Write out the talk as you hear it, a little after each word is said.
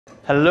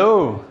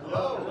Hello.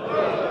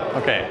 Hello.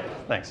 Okay,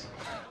 thanks.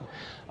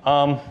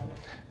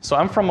 So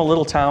I'm from a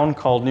little town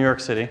called New York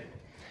City,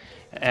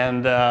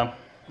 and I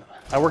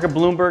work at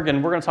Bloomberg,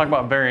 and we're going to talk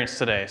about variants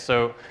today.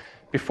 So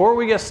before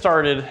we get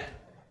started,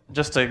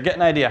 just to get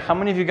an idea, how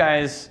many of you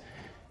guys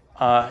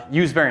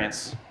use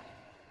variants?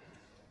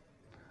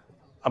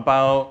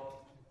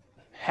 About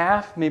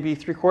half, maybe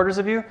 3/4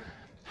 of you.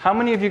 How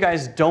many of you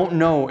guys don't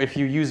know if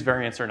you use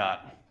variants or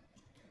not?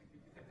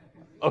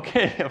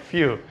 Okay, a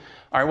few.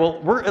 All right,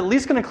 well, we're at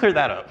least going to clear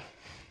that up.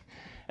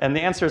 And the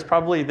answer is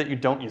probably that you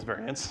don't use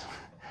variants.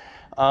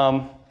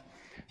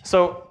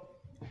 So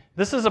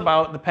this is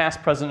about the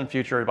past, present, and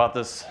future, about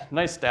this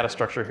nice data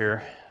structure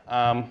here.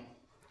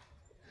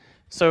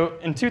 So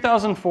in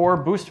 2004,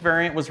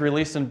 Boost.Variant was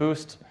released in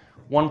Boost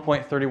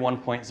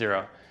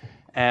 1.31.0.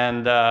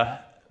 And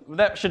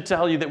that should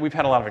tell you that we've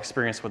had a lot of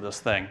experience with this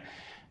thing.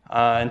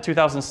 In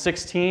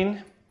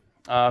 2016,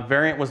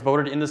 variant was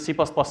voted into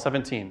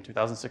C++17,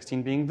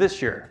 2016 being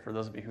this year, for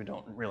those of you who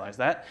don't realize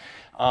that.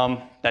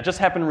 That just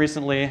happened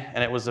recently,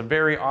 and it was a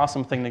very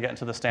awesome thing to get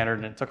into the standard,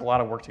 and it took a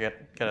lot of work to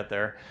get it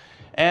there.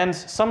 And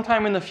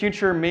sometime in the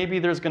future, maybe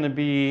there's going to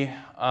be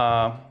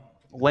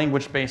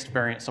language-based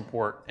variant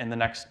support in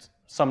the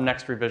some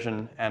next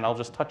revision, and I'll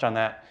just touch on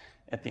that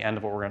at the end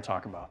of what we're going to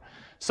talk about.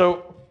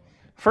 So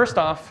first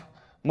off,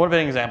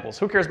 motivating examples.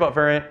 Who cares about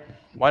variant?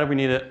 Why do we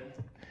need it?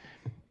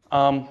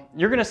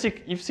 You're going to see,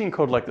 you've seen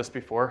code like this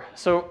before.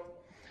 So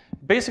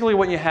basically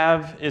what you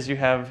have is you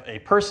have a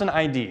person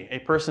ID. A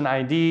person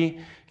ID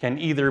can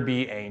either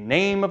be a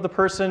name of the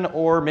person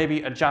or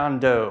maybe a John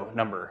Doe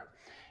number.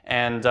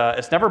 And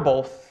it's never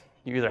both.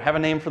 You either have a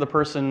name for the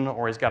person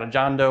or he's got a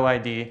John Doe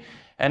ID,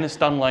 and it's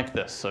done like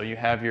this. So you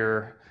have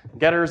your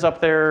getters up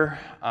there.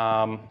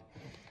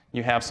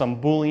 You have some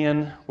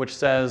Boolean, which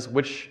says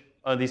which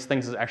of these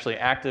things is actually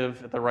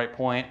active at the right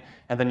point,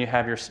 and then you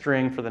have your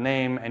string for the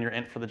name and your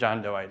int for the John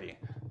Doe ID.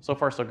 So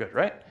far, so good,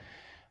 right?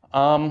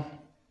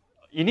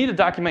 You need to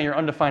document your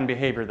undefined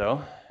behavior,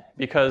 though,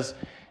 because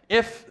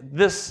if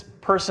this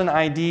person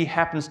ID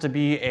happens to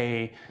be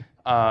a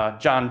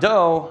John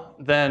Doe,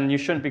 then you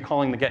shouldn't be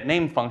calling the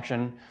getName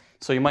function.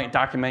 So you might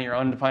document your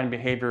undefined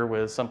behavior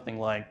with something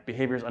like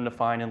behavior is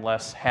undefined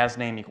unless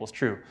hasName equals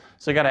true.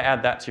 So you got to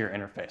add that to your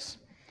interface.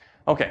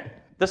 Okay.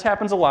 This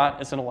happens a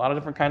lot. It's in a lot of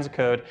different kinds of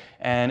code,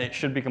 and it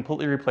should be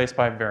completely replaced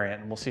by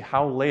variant, and we'll see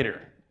how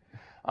later.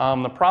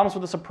 The problems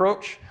with this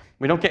approach,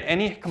 we don't get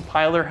any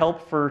compiler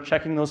help for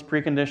checking those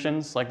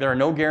preconditions. Like, there are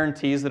no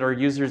guarantees that our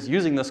users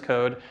using this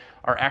code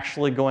are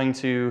actually going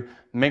to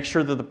make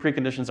sure that the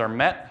preconditions are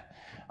met,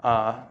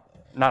 not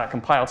at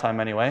compile time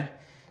anyway.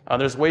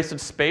 There's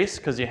wasted space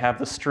because you have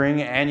the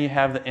string and you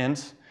have the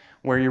int,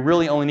 where you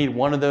really only need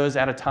one of those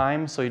at a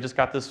time, so you just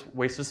got this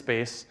wasted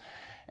space.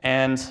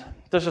 And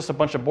there's just a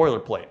bunch of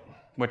boilerplate,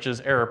 which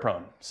is error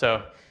prone.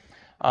 So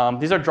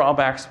these are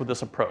drawbacks with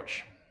this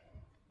approach.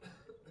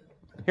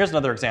 Here's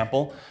another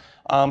example.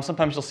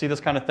 Sometimes you'll see this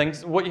kind of thing.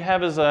 What you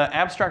have is an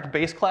abstract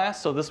base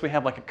class. So this we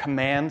have like a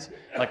command,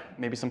 like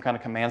maybe some kind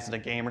of commands in a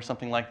game or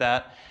something like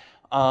that.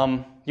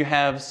 You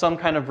have some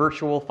kind of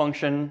virtual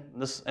function,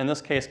 in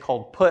this case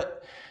called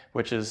put,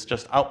 which is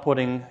just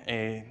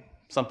outputting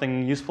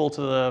something useful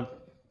to the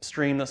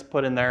stream that's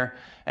put in there,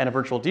 and a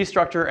virtual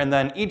destructor, and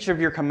then each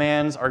of your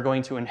commands are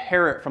going to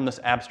inherit from this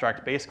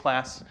abstract base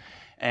class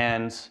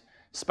and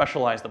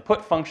specialize the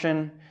put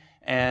function,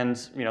 and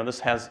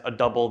this has a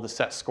double the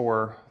set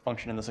score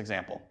function in this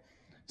example.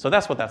 So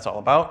that's what that's all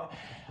about.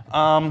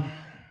 The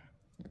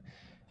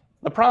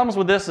problems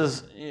with this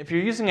is if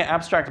you're using an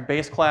abstract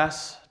base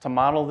class to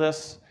model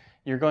this,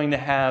 you're going to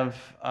have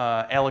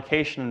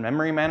allocation and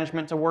memory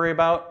management to worry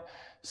about.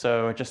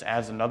 So it just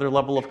adds another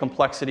level of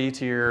complexity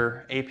to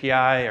your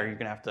API, or you're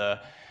going to have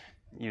to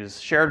use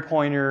shared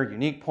pointer,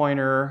 unique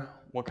pointer,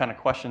 what kind of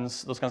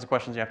questions, those kinds of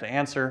questions you have to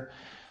answer.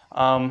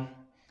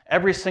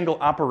 Every single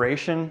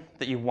operation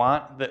that you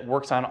want that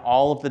works on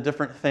all of the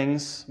different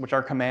things, which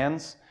are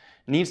commands,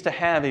 needs to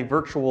have a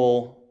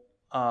virtual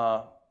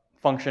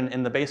function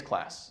in the base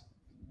class.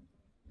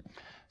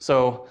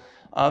 So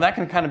that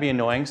can kind of be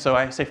annoying. So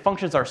I say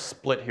functions are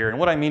split here. And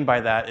what I mean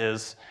by that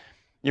is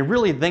you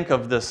really think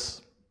of this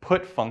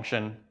put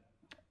function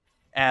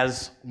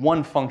as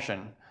one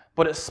function,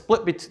 but it's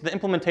split. The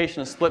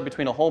implementation is split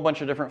between a whole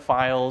bunch of different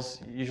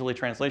files, usually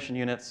translation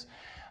units,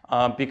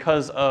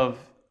 because of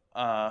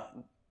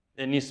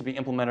it needs to be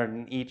implemented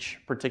in each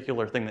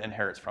particular thing that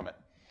inherits from it.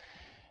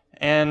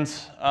 And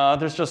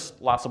there's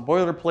just lots of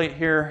boilerplate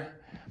here.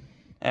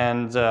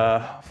 And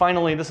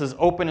finally, this is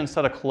open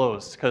instead of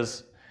closed,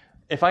 because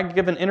if I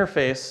give an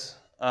interface,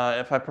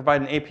 if I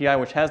provide an API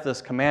which has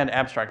this command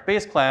abstract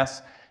base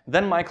class,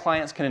 then my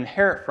clients can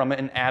inherit from it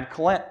and add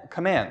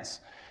commands.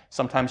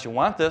 Sometimes you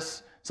want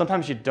this,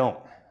 sometimes you don't.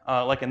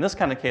 Like in this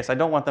kind of case, I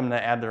don't want them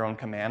to add their own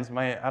commands.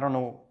 I don't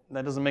know,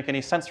 that doesn't make any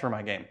sense for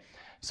my game.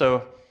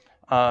 So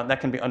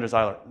that can be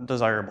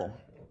undesirable.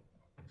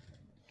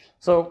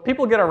 So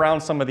people get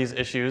around some of these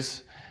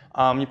issues.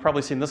 You've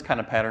probably seen this kind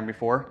of pattern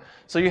before.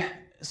 So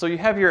you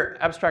have your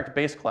abstract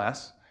base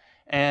class,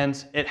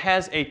 and it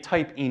has a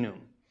type enum.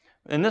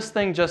 And this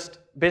thing just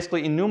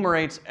basically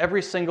enumerates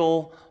every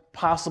single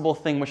possible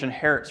thing which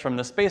inherits from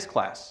this base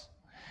class.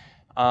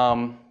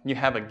 You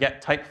have a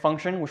getType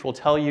function, which will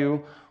tell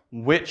you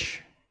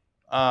which,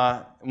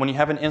 when you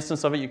have an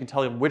instance of it, you can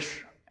tell you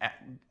which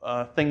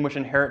thing which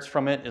inherits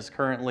from it is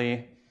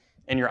currently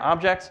in your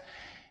object.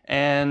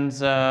 And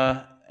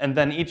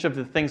then each of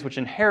the things which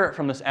inherit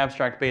from this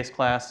abstract base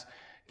class,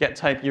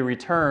 getType, you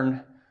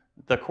return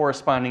the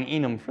corresponding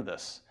enum for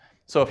this.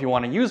 So if you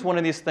want to use one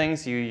of these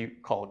things, you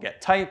call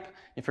getType,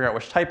 you figure out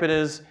which type it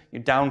is, you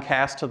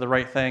downcast to the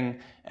right thing,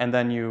 and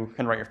then you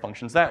can write your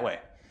functions that way.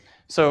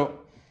 So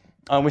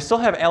we still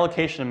have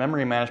allocation and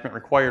memory management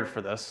required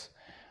for this.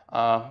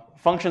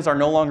 Functions are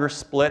no longer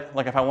split.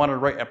 Like if I wanted to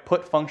write a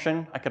put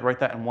function, I could write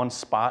that in one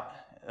spot.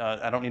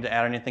 I don't need to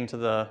add anything to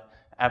the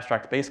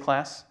abstract base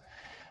class.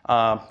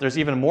 There's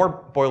even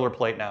more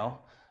boilerplate now,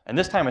 and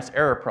this time it's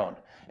error prone.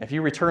 If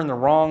you return the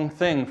wrong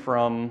thing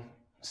from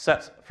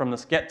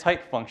this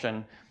getType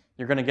function,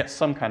 you're going to get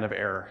some kind of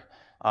error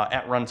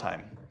at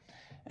runtime.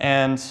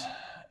 And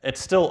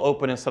it's still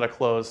open instead of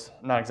closed,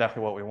 not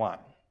exactly what we want.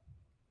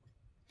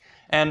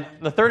 And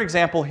the third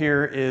example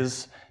here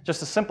is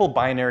just a simple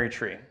binary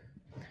tree.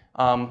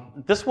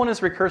 This one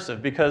is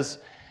recursive because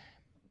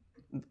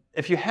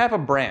if you have a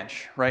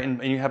branch, right,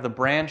 and you have the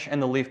branch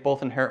and the leaf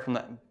both inherit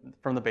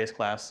from the base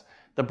class,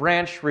 the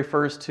branch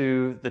refers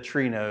to the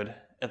tree node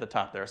at the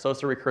top there. So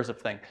it's a recursive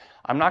thing.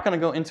 I'm not going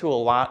to go into a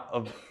lot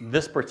of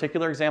this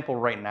particular example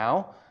right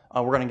now.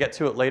 We're going to get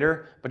to it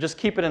later, but just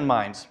keep it in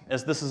mind,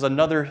 as this is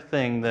another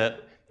thing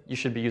that you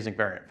should be using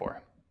variant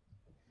for.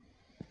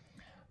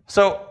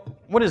 So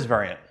what is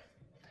variant?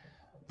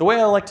 The way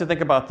I like to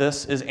think about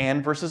this is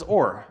and versus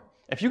or.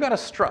 If you got a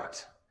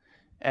struct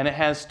and it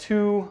has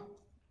two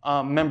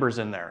members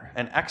in there,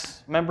 an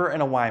X member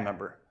and a Y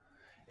member,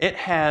 it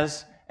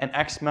has an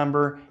X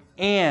member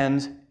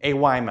and a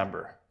Y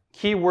member.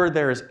 Key word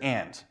there is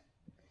and.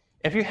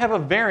 If you have a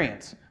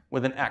variant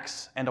with an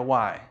X and a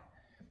Y,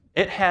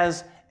 it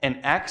has an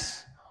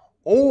X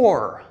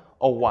or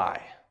a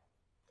Y.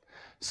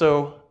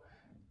 So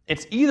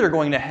it's either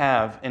going to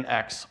have an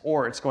X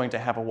or it's going to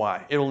have a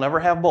Y. It will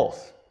never have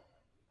both.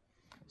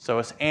 So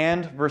it's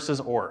and versus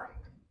or.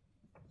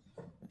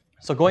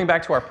 So going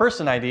back to our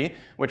person ID,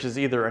 which is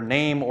either a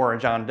name or a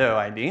John Doe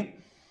ID,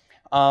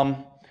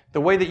 the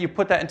way that you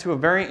put that into a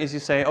variant is you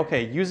say,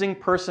 okay, using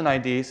person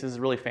ID, this is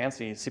really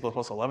fancy C++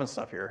 11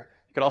 stuff here.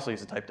 You could also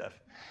use a type def.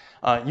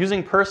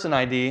 Using person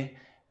ID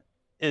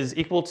is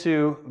equal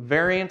to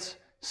variant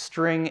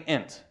string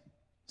int.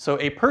 So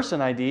a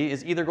person ID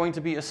is either going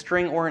to be a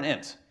string or an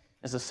int.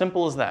 It's as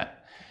simple as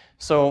that.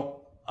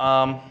 So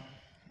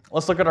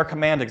let's look at our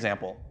command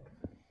example.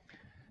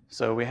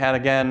 So we had,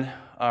 again,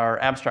 our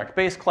abstract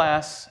base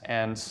class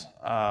and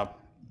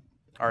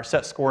our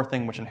set score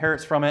thing which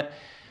inherits from it.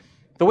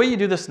 The way you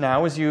do this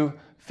now is you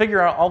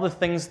figure out all the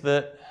things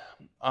that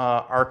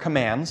are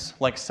commands,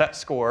 like set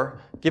score,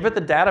 give it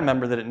the data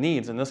member that it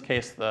needs, in this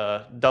case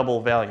the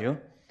double value,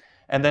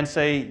 and then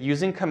say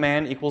using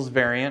command equals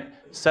variant,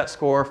 set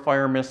score,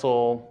 fire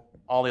missile,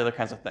 all the other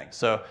kinds of things.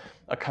 So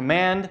a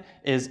command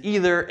is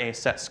either a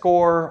set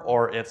score,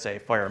 or it's a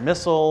fire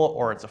missile,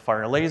 or it's a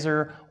fire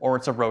laser, or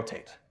it's a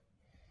rotate.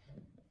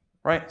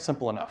 Right?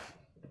 Simple enough.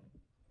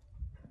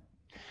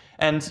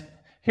 And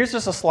here's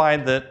just a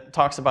slide that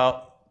talks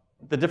about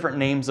the different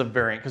names of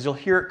variant, because you'll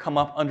hear it come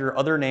up under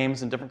other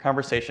names in different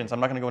conversations. I'm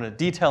not going to go into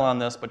detail on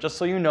this, but just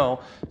so you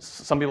know,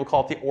 some people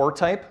call it the or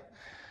type.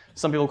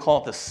 Some people call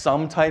it the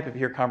sum type. If you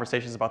hear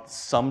conversations about the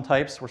sum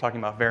types, we're talking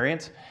about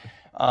variant.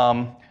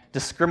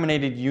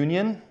 Discriminated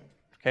union.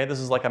 Okay, this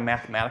is like a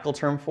mathematical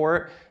term for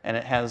it, and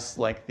it has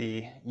like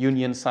the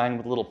union sign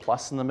with a little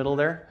plus in the middle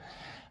there.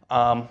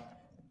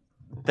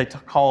 They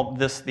call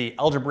this the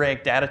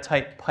algebraic data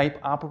type pipe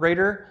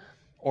operator,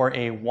 or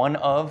a one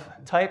of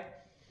type.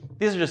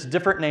 These are just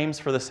different names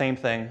for the same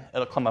thing.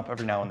 It'll come up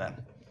every now and then.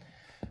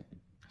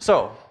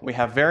 So we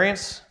have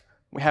variance,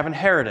 we have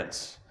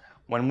inheritance.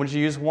 When would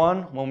you use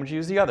one? When would you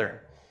use the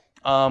other?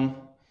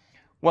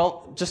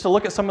 Well, just to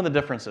look at some of the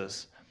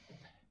differences.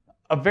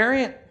 A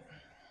variant,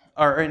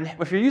 or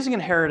if you're using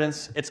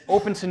inheritance, it's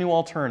open to new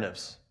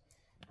alternatives.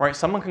 Right?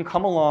 Someone can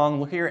come along,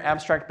 look at your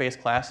abstract base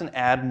class, and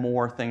add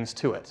more things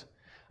to it.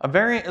 A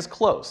variant is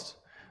closed.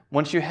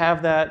 Once you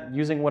have that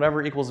using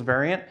whatever equals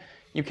variant,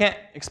 you can't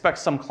expect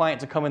some client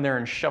to come in there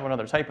and shove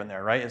another type in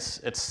there, right?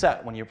 It's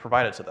set when you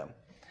provide it to them.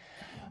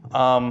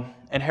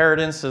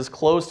 Inheritance is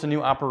closed to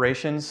new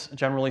operations,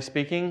 generally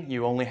speaking.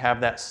 You only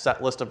have that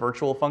set list of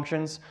virtual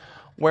functions,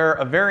 where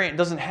a variant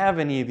doesn't have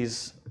any of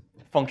these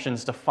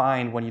functions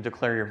defined when you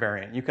declare your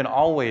variant. You can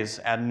always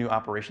add new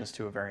operations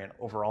to a variant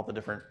over all the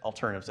different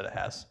alternatives that it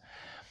has.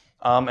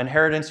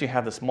 Inheritance, you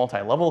have this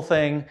multi-level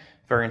thing.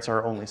 Variants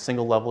are only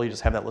single level. You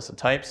just have that list of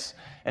types.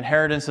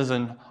 Inheritance is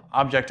an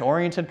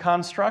object-oriented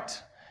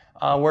construct,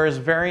 whereas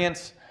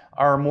variants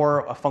are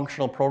more a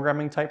functional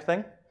programming type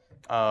thing.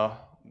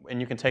 And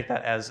you can take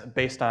that as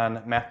based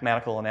on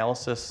mathematical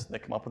analysis that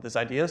come up with these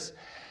ideas.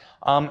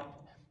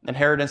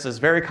 Inheritance is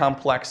very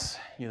complex.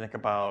 You think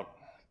about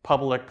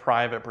public,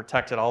 private,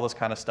 protected, all this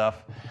kind of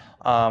stuff.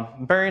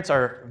 Variants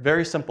are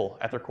very simple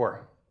at their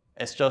core.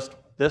 It's just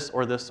this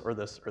or this or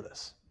this or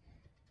this.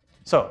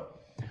 So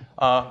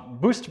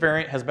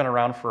Boost.Variant has been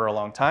around for a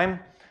long time.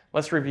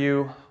 Let's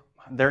review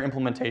their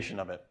implementation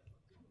of it.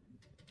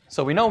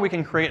 So we know we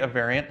can create a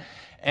variant,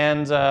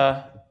 and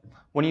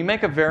when you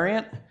make a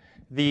variant,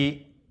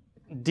 the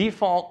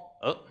default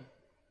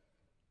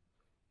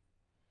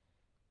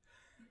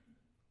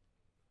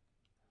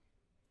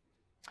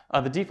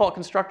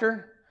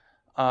constructor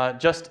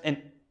just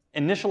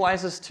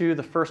initializes to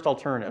the first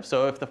alternative.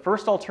 So if the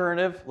first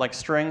alternative, like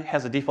string,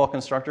 has a default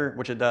constructor,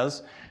 which it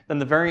does, then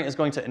the variant is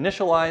going to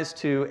initialize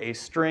to a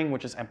string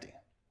which is empty.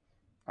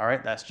 All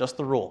right, that's just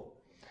the rule.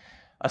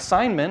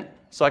 Assignment,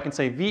 so I can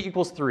say v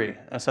equals 3. And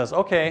it says,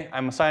 OK,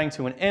 I'm assigning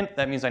to an int.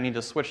 That means I need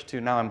to switch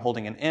to now I'm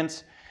holding an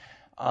int.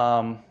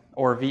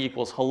 Or v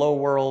equals hello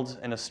world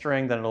in a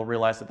string, then it'll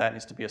realize that that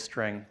needs to be a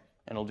string,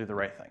 and it'll do the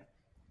right thing.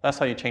 That's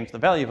how you change the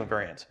value of a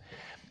variant.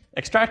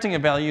 Extracting a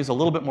value is a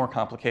little bit more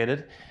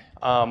complicated.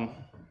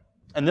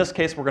 In this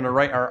case, we're going to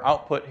write our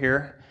output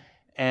here,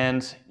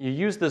 and you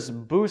use this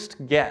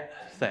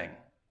boost.get thing.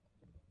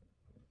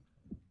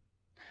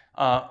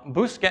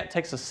 Boost.get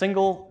takes a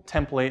single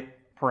template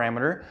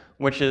parameter,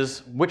 which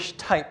is which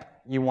type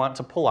you want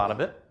to pull out of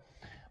it,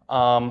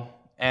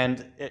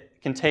 and it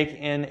can take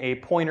in a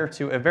pointer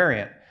to a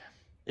variant.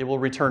 It will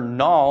return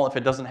null if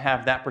it doesn't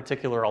have that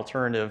particular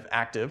alternative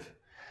active,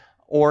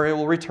 or it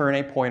will return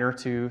a pointer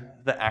to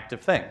the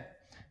active thing,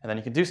 and then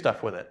you can do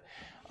stuff with it.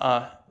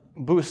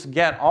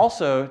 Boost.get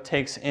also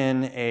takes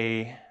in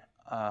a,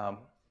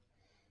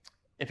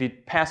 if you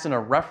pass in a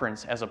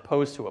reference as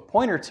opposed to a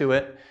pointer to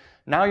it,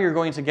 now you're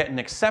going to get an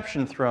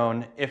exception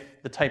thrown if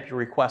the type you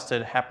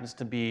requested happens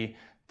to be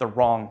the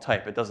wrong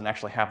type. It doesn't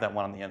actually have that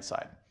one on the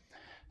inside.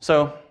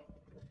 So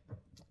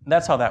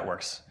that's how that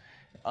works.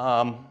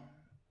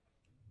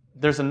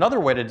 There's another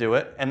way to do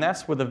it, and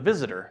that's with a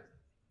visitor.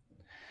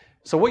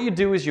 So what you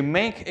do is you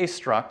make a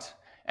struct,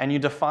 and you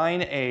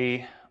define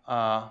a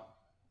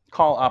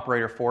call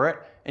operator for it,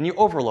 and you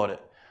overload it.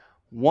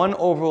 One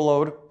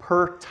overload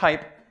per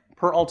type,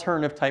 per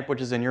alternative type,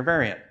 which is in your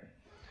variant.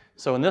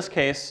 So in this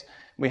case,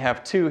 we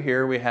have two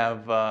here. We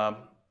have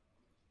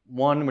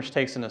one which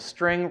takes in a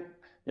string,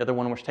 the other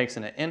one which takes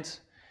in an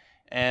int,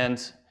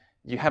 and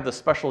you have the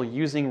special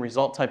using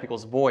result type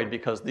equals void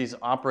because these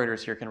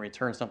operators here can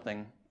return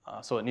something,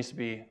 so it needs to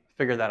be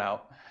figure that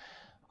out.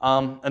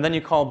 And then you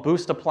call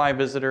boost apply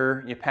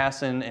visitor, you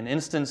pass in an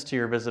instance to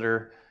your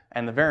visitor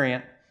and the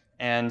variant,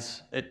 and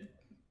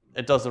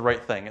it does the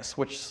right thing. It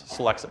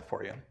selects it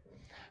for you.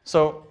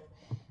 So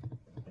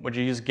would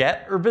you use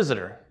get or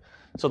visitor?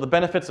 So the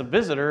benefits of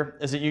visitor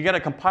is that you get a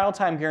compile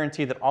time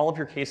guarantee that all of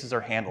your cases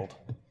are handled,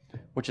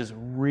 which is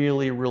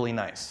really, really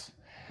nice.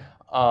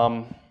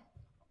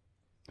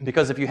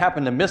 Because if you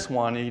happen to miss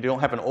one and you don't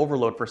have an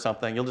overload for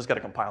something, you'll just get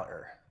a compile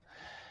error.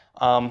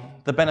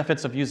 The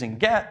benefits of using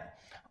get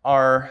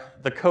are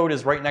the code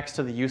is right next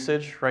to the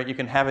usage, right? You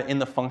can have it in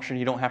the function.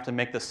 You don't have to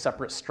make this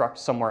separate struct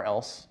somewhere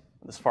else,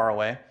 this far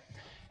away.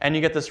 And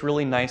you get this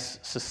really nice,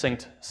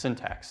 succinct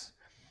syntax.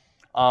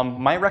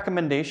 My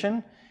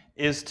recommendation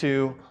is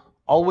to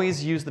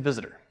always use the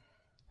visitor,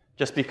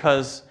 just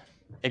because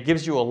it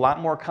gives you a lot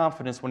more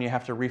confidence when you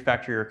have to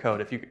refactor your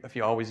code if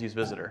you always use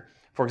visitor.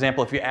 For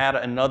example, if you add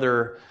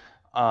another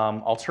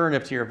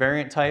alternative to your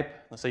variant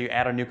type, let's say you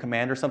add a new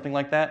command or something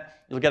like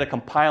that, you'll get a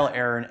compile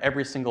error in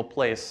every single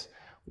place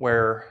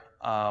where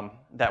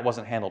that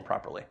wasn't handled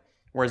properly.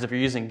 Whereas if you're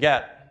using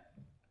get,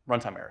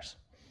 runtime errors.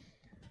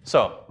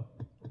 So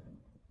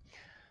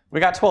we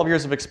got 12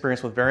 years of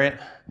experience with variant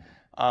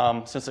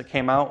since it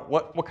came out.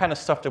 What kind of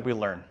stuff did we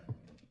learn?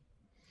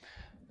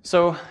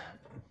 So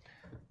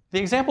the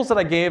examples that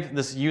I gave,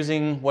 this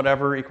using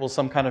whatever equals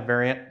some kind of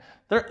variant,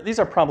 these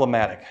are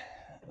problematic.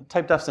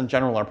 Type defs in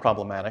general are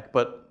problematic,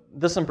 but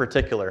this in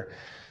particular.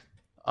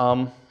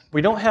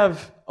 We don't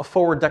have a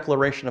forward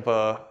declaration of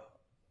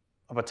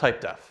a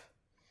type def.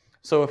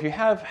 So if you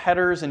have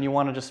headers and you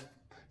want to just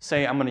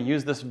say, I'm going to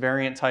use this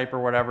variant type or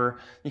whatever,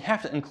 you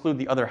have to include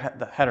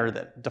the header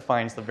that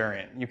defines the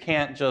variant. You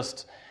can't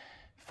just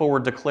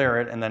forward declare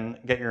it and then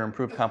get your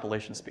improved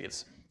compilation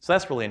speeds. So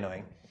that's really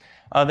annoying.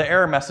 The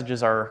error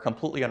messages are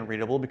completely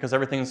unreadable because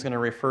everything's going to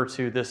refer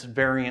to this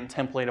variant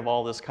template of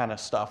all this kind of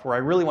stuff, where I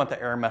really want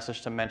the error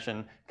message to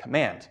mention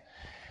command.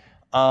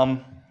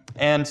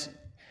 And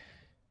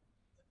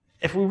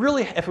if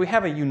we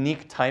have a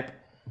unique type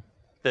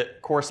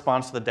that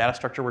corresponds to the data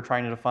structure we're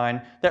trying to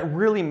define, that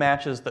really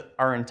matches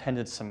our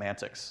intended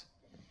semantics,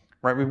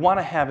 right? We want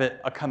to have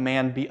a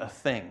command be a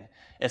thing.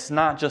 It's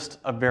not just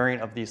a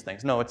variant of these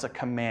things. No, it's a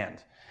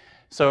command.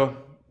 So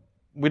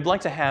we'd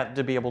like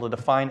to be able to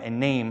define a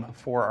name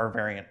for our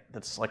variant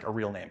that's like a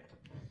real name.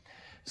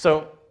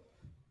 So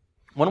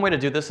one way to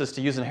do this is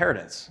to use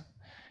inheritance.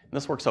 And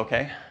this works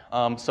OK.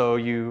 So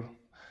you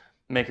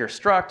make your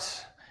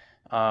struct,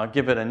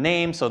 give it a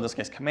name, so in this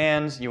case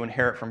commands, you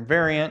inherit from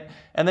variant,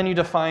 and then you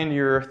define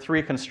your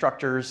 3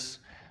 constructors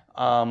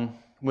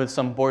with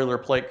some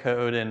boilerplate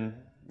code, and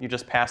you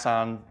just pass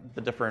on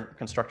the different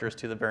constructors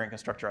to the variant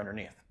constructor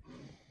underneath.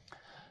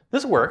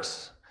 This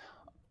works.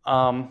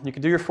 You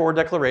can do your forward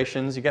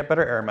declarations, you get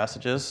better error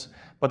messages,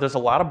 but there's a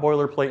lot of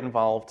boilerplate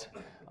involved,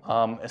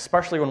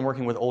 especially when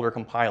working with older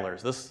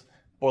compilers. This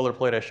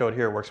boilerplate I showed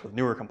here works with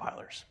newer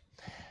compilers.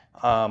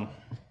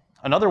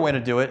 Another way to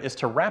do it is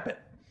to wrap it.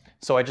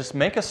 So I just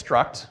make a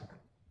struct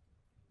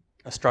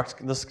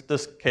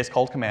this case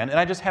called command, and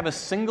I just have a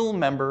single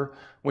member,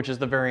 which is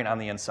the variant on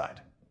the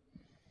inside.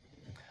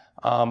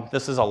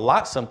 This is a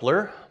lot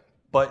simpler,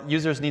 but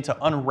users need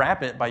to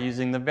unwrap it by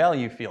using the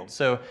value field.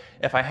 So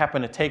if I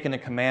happen to take in a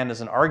command as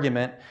an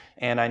argument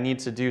and I need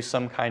to do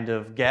some kind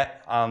of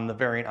get on the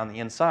variant on the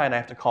inside, I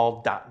have to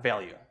call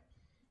 .value.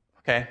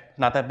 Okay,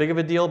 not that big of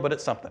a deal, but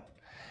it's something.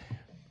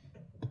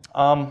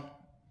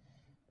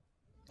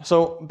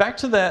 So back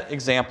to that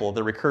example,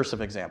 the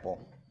recursive example.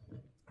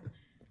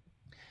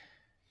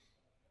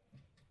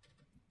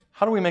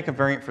 How do we make a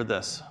variant for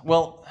this?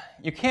 Well,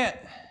 you can't,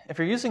 if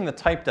you're using the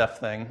typedef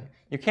thing,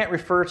 you can't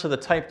refer to the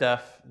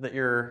typedef that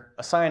you're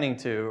assigning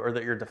to or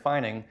that you're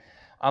defining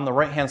on the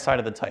right-hand side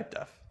of the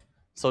typedef.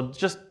 So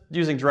just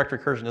using direct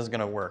recursion isn't going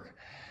to work.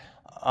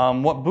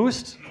 What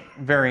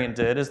Boost.Variant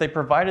did is they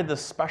provided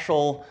this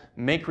special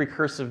make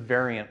recursive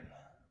variant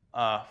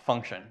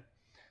function.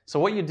 So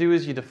what you do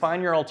is you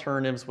define your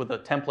alternatives with a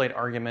template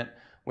argument,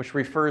 which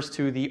refers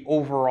to the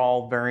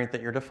overall variant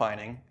that you're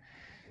defining.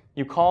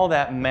 You call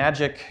that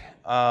magic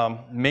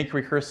make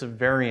recursive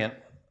variant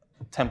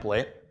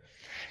template.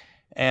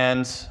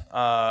 And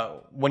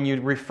when you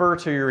refer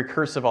to your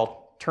recursive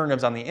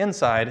alternatives on the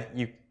inside,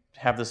 you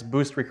have this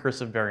boost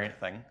recursive variant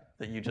thing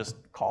that you just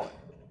call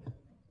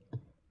it.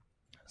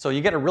 So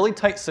you get a really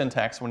tight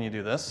syntax when you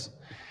do this.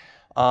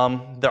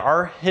 There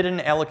are hidden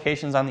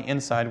allocations on the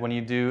inside when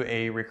you do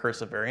a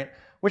recursive variant,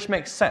 which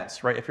makes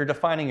sense, right? If you're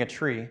defining a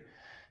tree,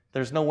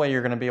 there's no way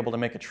you're going to be able to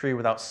make a tree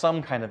without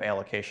some kind of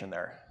allocation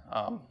there.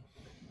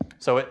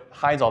 So it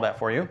hides all that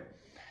for you.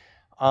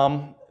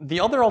 The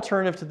other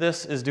alternative to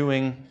this is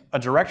doing a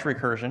direct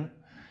recursion.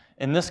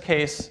 In this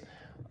case,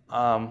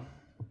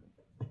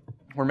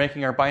 we're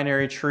making our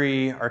binary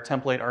tree. Our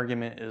template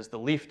argument is the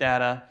leaf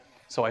data.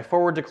 So I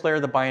forward declare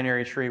the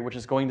binary tree, which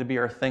is going to be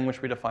our thing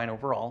which we define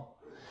overall.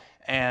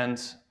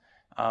 And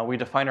we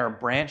define our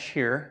branch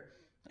here.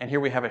 And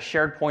here we have a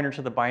shared pointer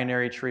to the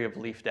binary tree of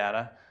leaf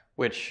data,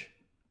 which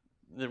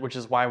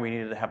is why we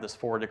needed to have this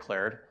forward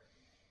declared.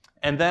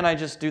 And then I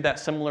just do that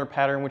similar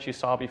pattern which you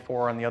saw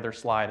before on the other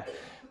slide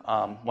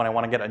when I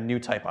want to get a new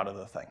type out of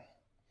the thing.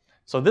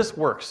 So this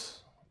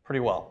works pretty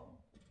well.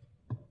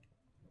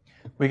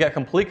 We got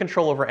complete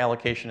control over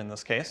allocation in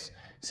this case.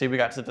 See, we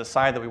got to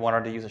decide that we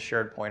wanted to use a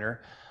shared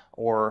pointer,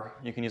 or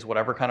you can use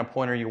whatever kind of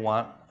pointer you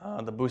want.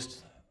 The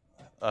Boost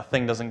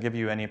thing doesn't give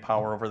you any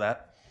power over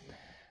that.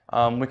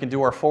 We can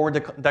do our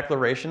forward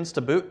declarations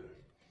to boot,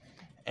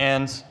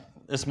 and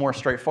it's more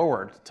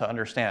straightforward to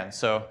understand.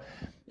 So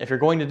if you're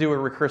going to do a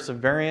recursive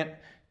variant,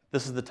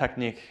 this is the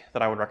technique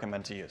that I would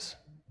recommend to use.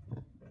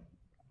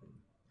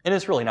 And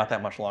it's really not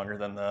that much longer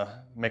than the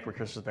make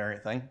recursive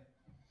variant thing.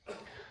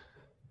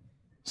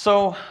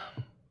 So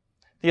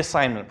the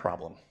assignment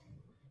problem.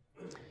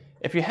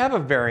 If you have a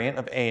variant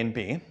of A and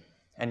B,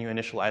 and you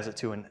initialize it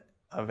to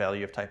a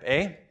value of type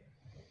A,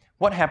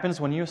 what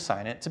happens when you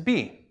assign it to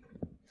B?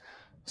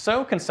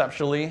 So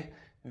conceptually,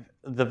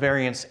 the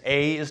variance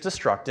A is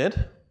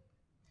destructed.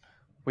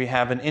 We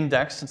have an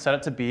index and set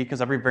it to B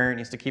because every variant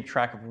needs to keep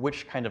track of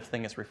which kind of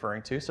thing it's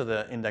referring to, so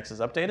the index is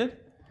updated.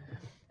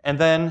 And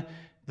then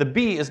the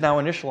B is now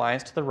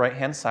initialized to the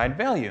right-hand side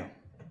value.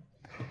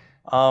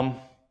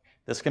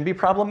 This can be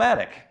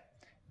problematic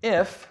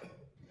if,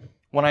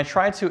 when I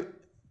try to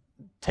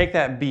take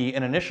that B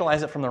and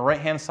initialize it from the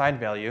right-hand side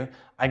value,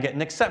 I get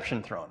an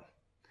exception thrown.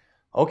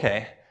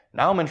 Okay,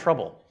 now I'm in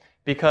trouble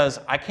because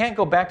I can't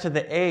go back to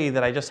the A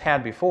that I just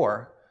had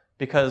before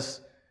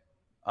because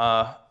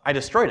I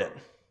destroyed it,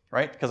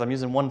 right? Because I'm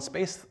using one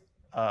space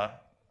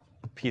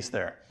piece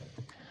there.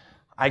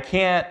 I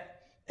can't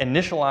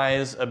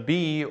initialize a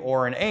B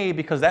or an A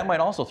because that might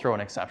also throw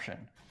an exception.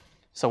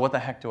 So what the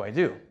heck do I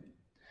do?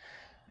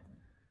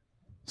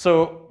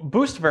 So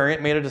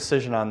Boost.Variant made a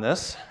decision on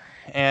this,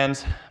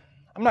 and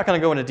I'm not going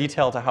to go into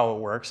detail to how it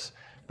works,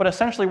 but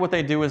essentially what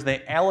they do is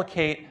they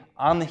allocate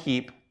on the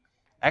heap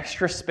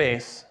extra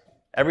space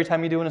every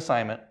time you do an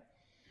assignment,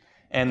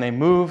 and they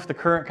move the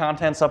current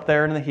contents up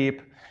there in the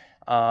heap.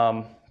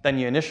 Then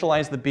you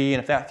initialize the B,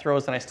 and if that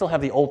throws, then I still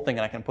have the old thing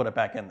and I can put it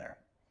back in there.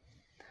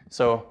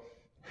 So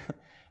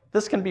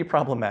this can be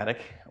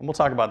problematic, and we'll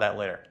talk about that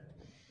later.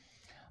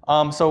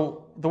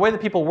 So the way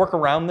that people work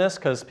around this,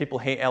 because people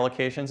hate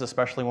allocations,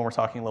 especially when we're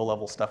talking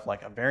low-level stuff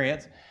like a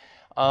variant,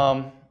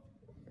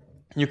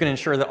 you can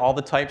ensure that all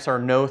the types are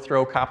no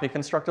throw copy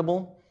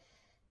constructible,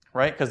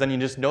 right? Because then you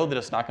just know that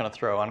it's not going to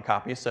throw on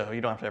copy, so you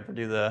don't have to ever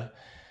do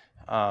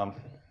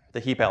the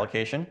heap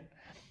allocation.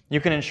 You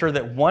can ensure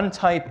that one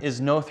type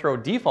is no throw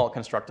default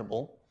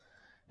constructible.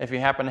 If you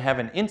happen to have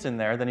an int in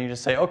there, then you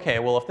just say, okay,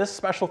 well, if this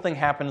special thing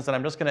happens, then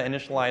I'm just going to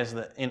initialize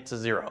the int to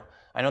 0.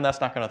 I know that's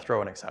not going to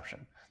throw an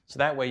exception. So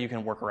that way you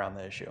can work around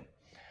the issue.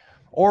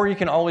 Or you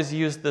can always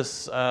use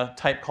this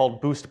type called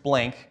boost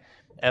blank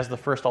as the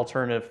first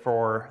alternative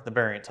for the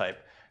variant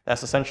type.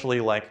 That's essentially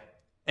like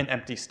an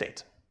empty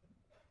state.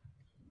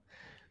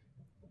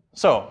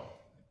 So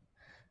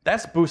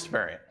that's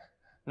Boost.Variant.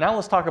 Now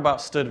let's talk about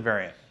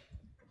Std.Variant.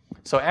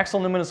 So Axel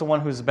Newman is the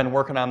one who's been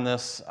working on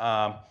this.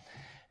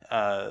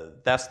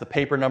 That's the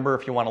paper number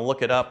if you want to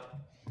look it up.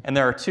 And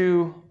there are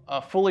two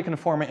fully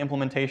conformant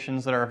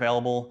implementations that are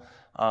available.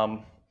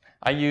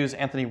 I use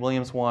Anthony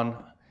Williams' one,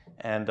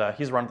 and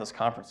he's run at this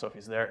conference, so if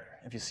he's there,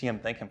 if you see him,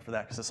 thank him for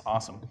that, because it's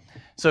awesome.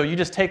 So you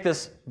just take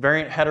this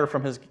variant header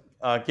from his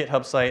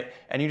GitHub site,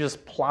 and you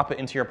just plop it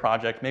into your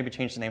project, maybe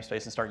change the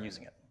namespace and start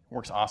using it. It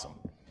works awesome.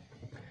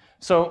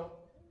 So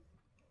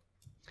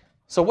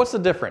what's the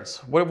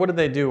difference? What did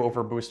they do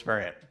over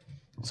Boost.Variant?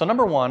 So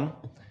number one,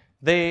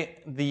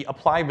 the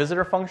apply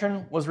visitor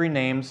function was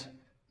renamed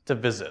to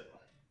visit.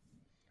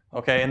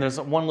 Okay, and there's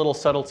one little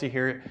subtlety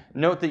here.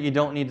 Note that you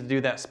don't need to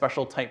do that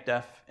special type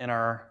def in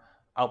our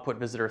output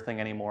visitor thing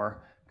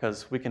anymore,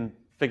 because we can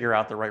figure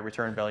out the right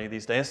return value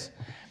these days.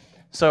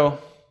 So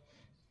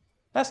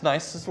that's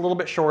nice. It's a little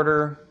bit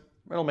shorter.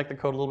 It'll make the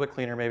code a little bit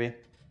cleaner, maybe.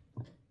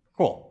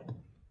 Cool.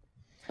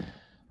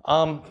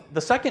 The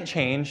second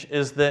change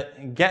is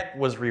that get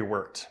was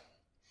reworked.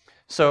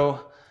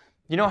 So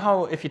you know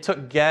how if you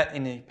took get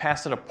and you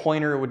passed it a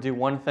pointer, it would do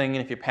one thing,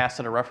 and if you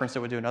passed it a reference, it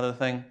would do another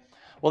thing?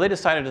 Well, they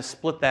decided to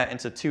split that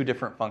into two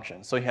different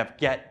functions. So you have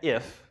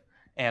getIf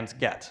and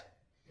get.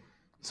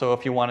 So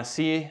if you want to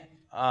see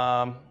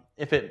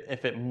if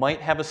it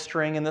might have a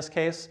string in this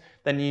case,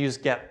 then you use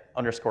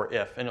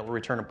get_if, and it will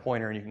return a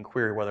pointer, and you can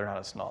query whether or not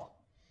it's null.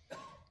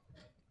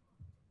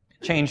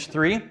 Change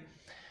 3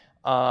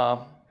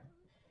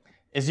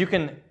 is you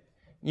can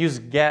use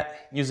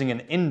get using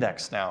an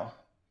index now.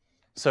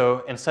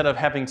 So instead of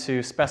having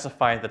to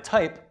specify the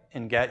type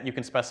in get, you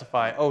can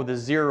specify, oh, the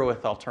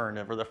 0th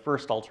alternative, or the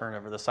first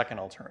alternative, or the second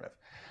alternative.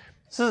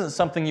 This isn't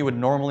something you would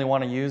normally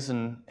want to use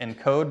in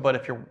code, but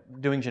if you're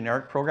doing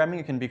generic programming,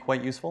 it can be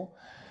quite useful.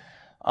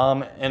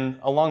 And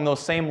along those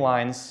same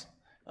lines,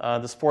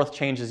 this fourth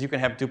change is you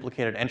can have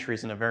duplicated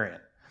entries in a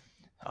variant,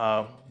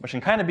 which can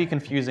kind of be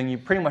confusing. You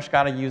pretty much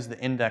got to use the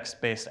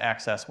index-based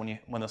access when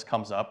this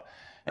comes up.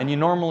 And you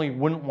normally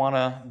wouldn't want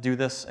to do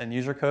this in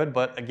user code,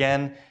 but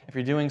again, if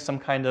you're doing some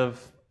kind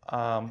of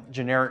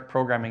generic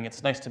programming,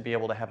 it's nice to be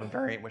able to have a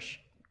variant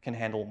which can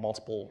handle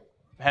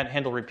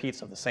handle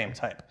repeats of the same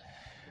type.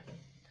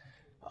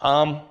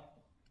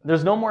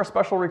 There's no more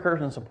special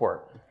recursion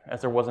support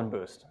as there was in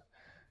Boost.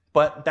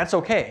 But that's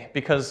okay,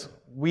 because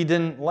we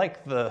didn't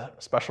like the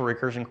special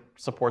recursion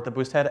support that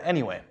Boost had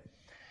anyway.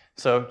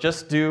 So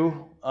just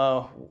do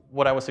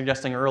what I was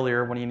suggesting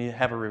earlier when you need to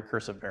have a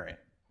recursive variant.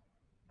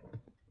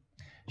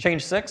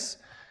 Change 6,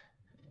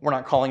 we're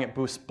not calling it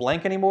Boost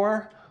blank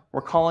anymore.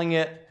 We're calling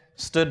it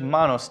Std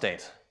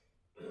monostate.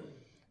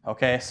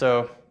 Okay,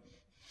 so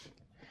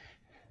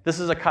this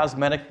is a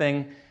cosmetic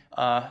thing.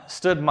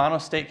 Std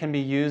monostate can be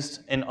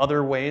used in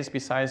other ways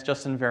besides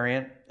just in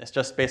variant. It's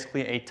just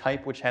basically a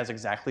type which has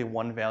exactly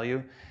one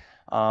value,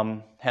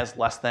 has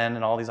less than,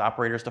 and all these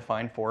operators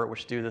defined for it,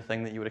 which do the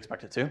thing that you would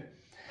expect it to.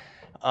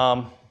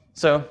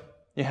 So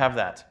you have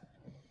that.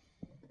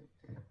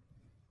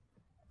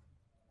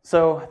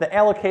 So the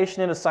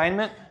allocation and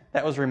assignment,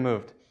 that was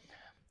removed.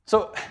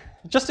 So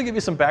just to give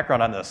you some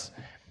background on this,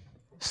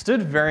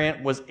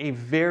 Std.Variant was a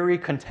very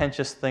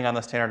contentious thing on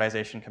the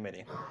Standardization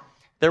Committee.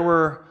 There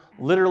were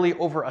literally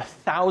over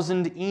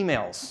 1,000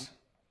 emails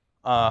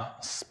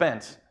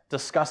spent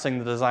discussing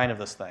the design of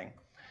this thing.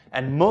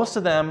 And most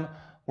of them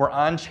were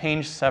on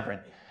change 7.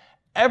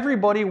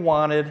 Everybody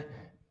wanted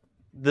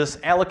this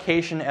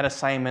allocation and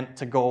assignment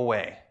to go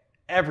away.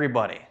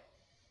 Everybody.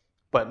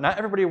 But not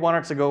everybody wanted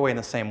it to go away in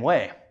the same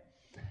way.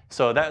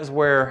 So that is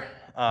where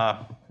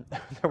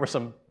there were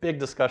some big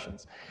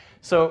discussions.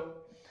 So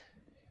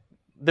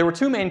there were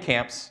two main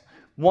camps.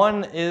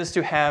 One is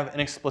to have an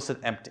explicit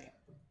empty.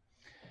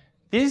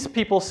 These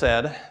people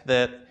said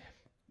that,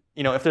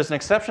 if there's an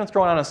exception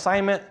thrown on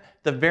assignment,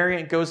 the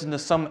variant goes into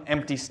some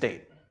empty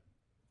state.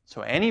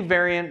 So any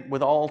variant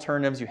with all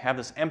alternatives, you have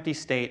this empty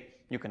state.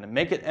 You can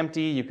make it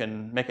empty, you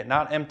can make it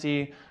not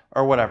empty,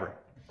 or whatever.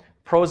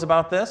 Pros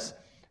about this,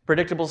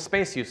 predictable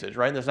space usage,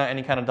 right? There's not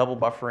any kind of double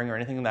buffering or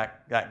anything like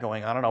that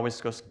going on. It always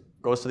goes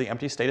to the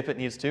empty state if it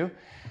needs to.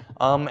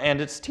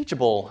 And it's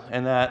teachable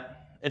in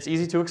that it's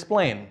easy to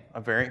explain.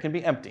 A variant can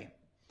be empty.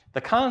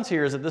 The cons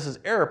here is that this is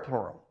error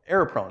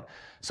prone.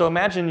 So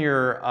imagine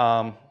you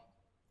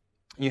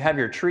have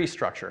your tree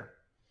structure,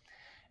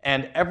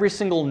 and every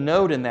single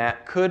node in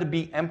that could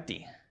be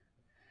empty.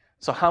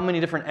 So how many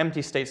different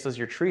empty states does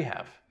your tree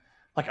have?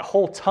 Like a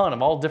whole ton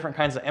of all different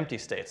kinds of empty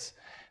states.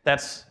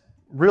 That's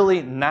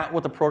really not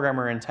what the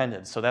programmer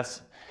intended. So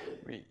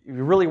you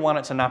really want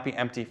it to not be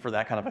empty for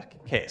that kind of a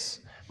case.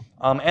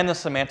 And the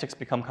semantics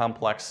become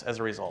complex as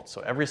a result.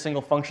 So every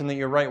single function that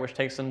you write which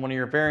takes in one of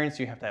your variants,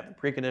 you have to have the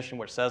precondition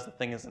which says the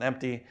thing isn't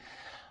empty.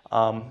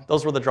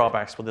 Those were the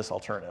drawbacks with this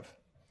alternative.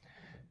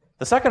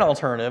 The second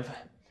alternative,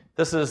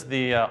 this is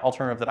the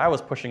alternative that I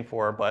was pushing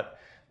for, but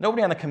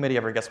nobody on the committee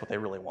ever gets what they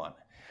really want.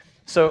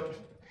 So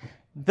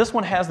this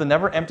one has the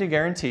never empty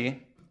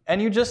guarantee,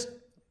 and you just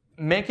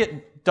make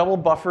it double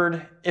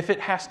buffered if it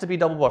has to be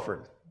double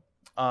buffered.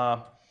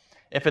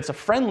 If it's a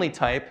friendly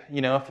type,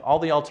 if all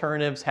the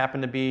alternatives happen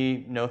to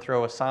be no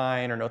throw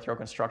assign or no throw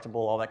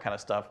constructible, all that kind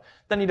of stuff,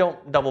 then you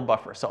don't double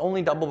buffer. So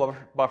only double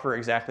buffer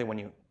exactly when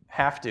you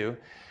have to.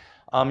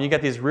 You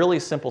get these really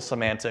simple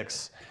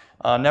semantics.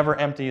 Never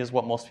empty is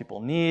what most people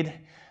need.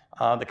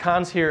 The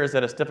cons here is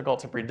that it's difficult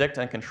to predict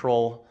and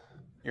control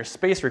your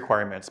space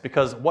requirements,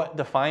 because what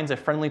defines a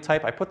friendly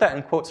type, I put that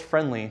in quotes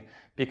friendly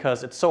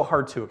because it's so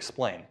hard to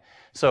explain.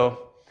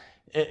 So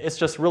it's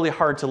just really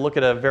hard to look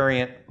at a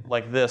variant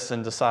like this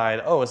and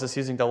decide, oh, is this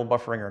using double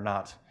buffering or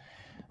not?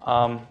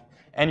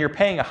 And you're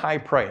paying a high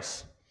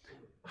price.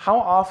 How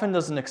often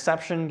does an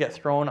exception get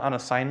thrown on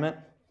assignment?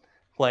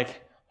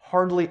 Like,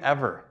 hardly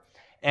ever.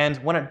 And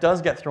when it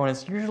does get thrown,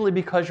 it's usually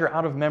because you're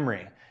out of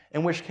memory,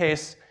 in which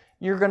case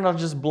you're going to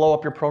just blow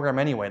up your program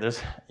anyway.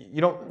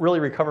 You don't really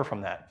recover from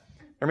that.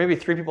 There may be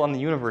 3 people in the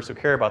universe who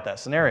care about that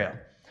scenario.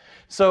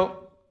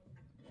 So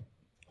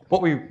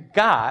what we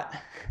got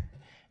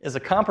is a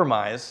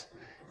compromise,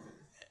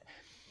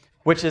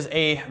 which is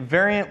a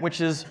variant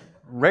which is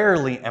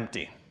rarely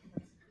empty.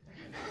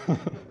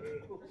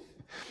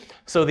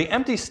 So the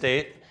empty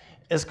state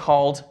is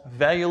called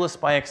valueless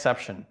by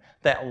exception.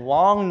 That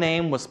long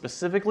name was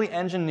specifically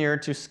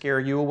engineered to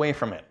scare you away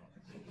from it.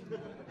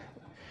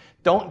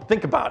 Don't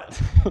think about it.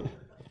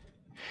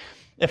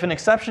 If an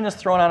exception is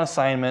thrown on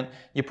assignment,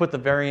 you put the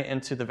variant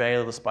into the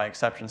valueless by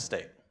exception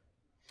state.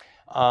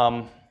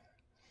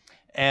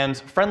 And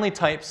friendly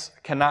types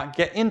cannot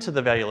get into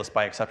the valueless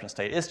by exception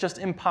state. It's just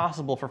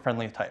impossible for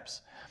friendly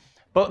types.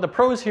 But the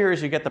pros here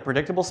is you get the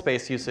predictable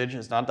space usage.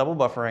 It's not double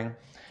buffering.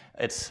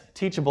 It's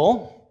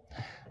teachable.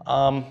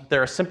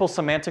 There are simple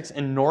semantics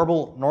in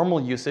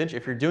normal usage.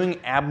 If you're doing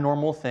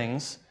abnormal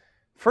things,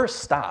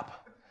 first,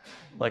 stop.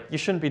 Like, you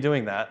shouldn't be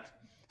doing that.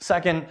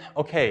 Second,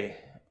 okay,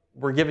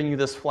 we're giving you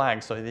this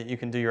flag so that you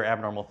can do your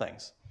abnormal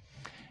things.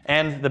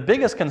 And the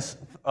biggest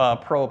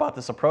pro about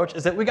this approach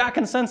is that we got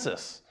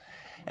consensus.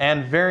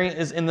 And variant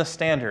is in the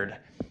standard,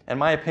 in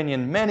my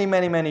opinion, many,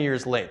 many, many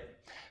years late.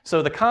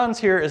 So the cons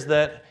here is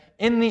that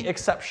in the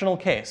exceptional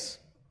case,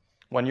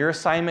 when your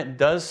assignment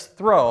does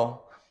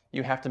throw,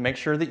 you have to make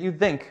sure that you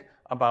think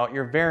about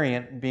your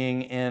variant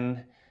being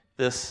in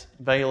this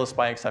valueless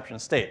by exception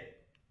state.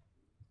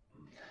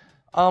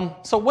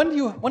 So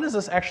when does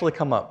this actually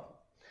come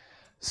up?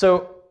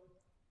 So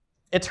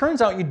it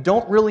turns out you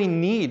don't really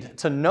need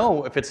to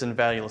know if it's in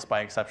valueless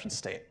by exception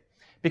state,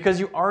 because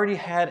you already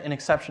had an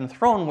exception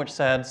thrown which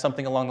said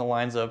something along the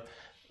lines of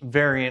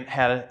variant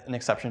had an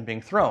exception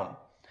being thrown.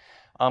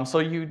 So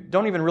you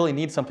don't even really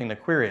need something to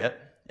query it.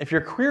 If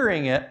you're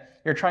querying it,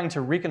 you're trying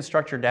to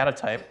reconstruct your data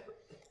type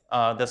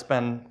that's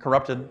been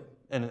corrupted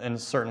in a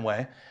certain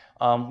way,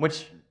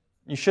 which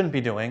you shouldn't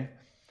be doing.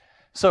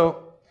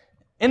 So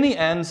in the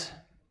end,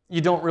 you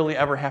don't really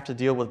ever have to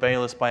deal with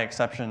valueless by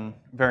exception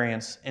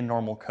variants in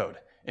normal code.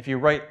 If you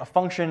write a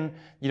function,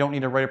 you don't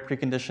need to write a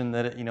precondition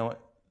that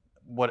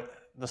what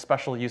the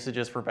special usage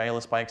is for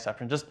valueless by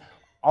exception. Just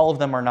all of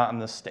them are not in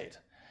this state.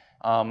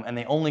 And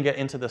they only get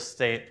into this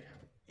state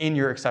in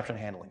your exception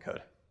handling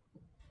code.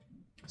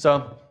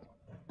 So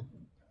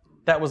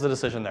that was the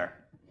decision there.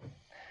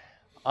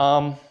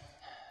 And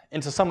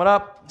to sum it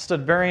up,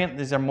 Boost.Variant,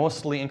 these are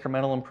mostly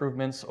incremental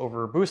improvements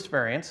over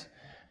Boost.Variant.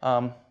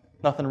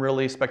 Nothing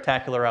really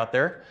spectacular out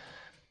there.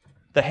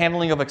 The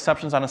handling of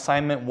exceptions on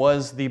assignment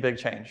was the big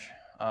change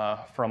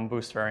from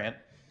Boost.Variant.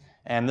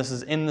 And this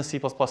is in the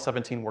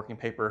C++17 working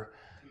paper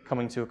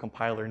coming to a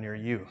compiler near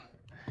you.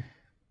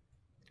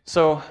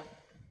 So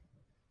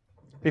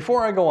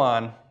before I go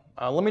on,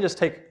 let me just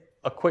take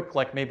a quick,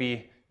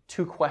 maybe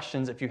 2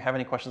 questions. If you have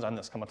any questions on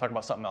this, come on, talk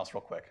about something else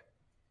real quick.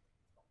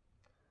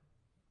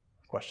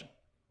 Question?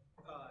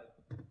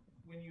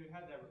 When you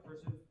had that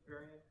recursive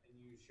variant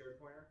and you used shared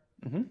pointer,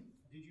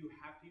 did you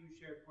have to use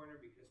shared pointer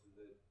because of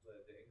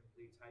the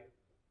incomplete type?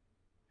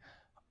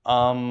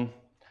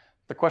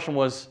 The question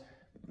was,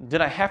 did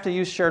I have to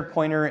use shared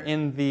pointer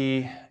in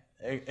the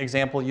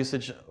example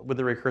usage with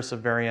the recursive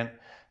variant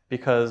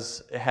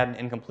because it had an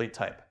incomplete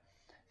type?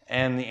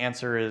 And the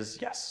answer is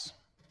yes.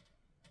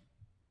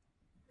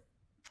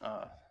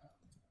 What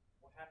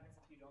happens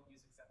if you don't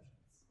use exceptions?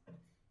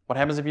 What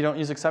happens if you don't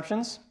use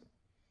exceptions?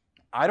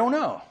 I don't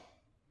know.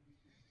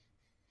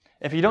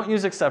 If you don't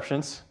use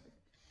exceptions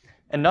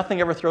and nothing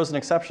ever throws an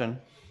exception,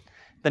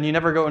 then you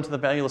never go into the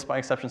valueless by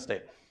exception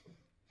state.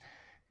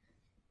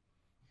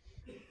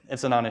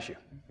 It's a non-issue.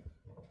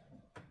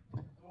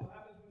 What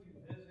happens when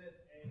you visit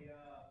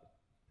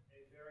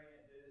a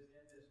variant that is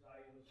in this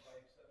valueless by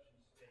exception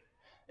state?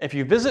 If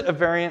you visit a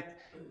variant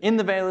in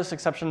the valueless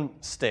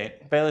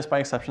by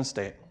exception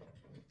state,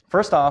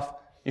 first off,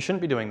 you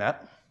shouldn't be doing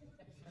that.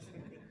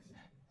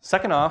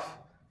 Second off,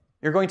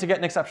 you're going to get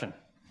an exception.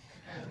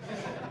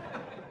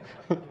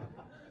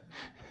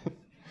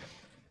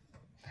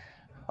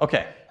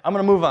 Okay, I'm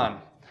going to move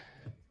on.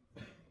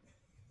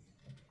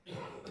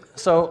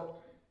 So,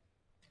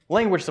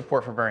 language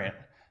support for variant.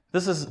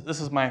 This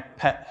is my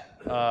pet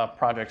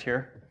project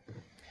here.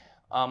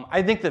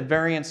 I think that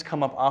variants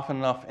come up often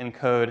enough in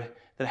code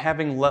that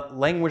having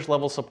language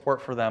level support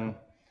for them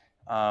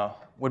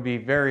would be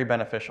very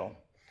beneficial.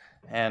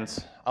 And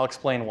I'll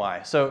explain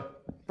why. So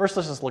first,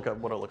 let's just look at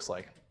what it looks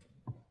like.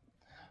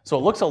 So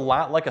it looks a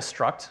lot like a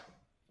struct.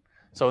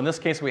 So in this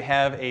case, we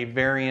have a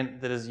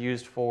variant that is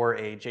used for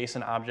a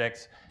JSON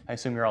object. I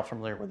assume you're all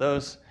familiar with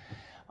those.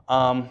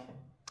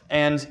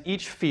 And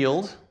each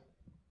field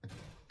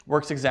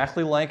works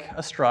exactly like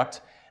a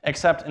struct,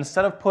 except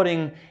instead of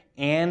putting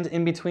and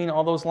in between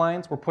all those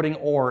lines, we're putting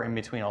or in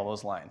between all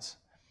those lines.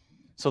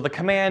 So the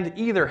command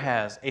either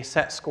has a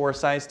set score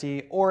size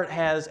t, or it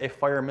has a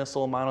fire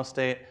missile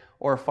monostate,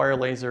 or a fire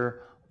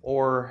laser,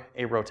 or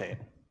a rotate.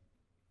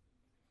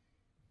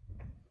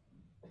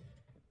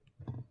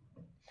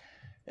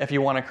 If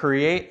you want to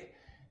create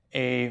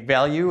a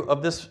value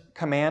of this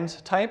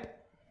command type,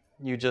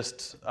 you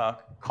just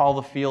call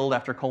the field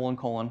after colon,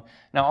 colon.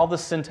 Now all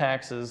this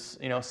syntax is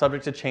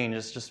subject to change.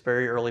 It's just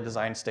very early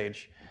design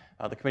stage.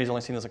 The committee's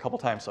only seen this a couple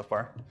times so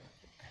far.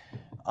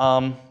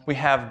 We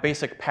have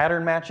basic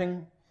pattern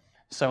matching.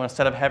 So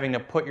instead of having to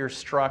put your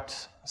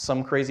struct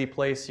some crazy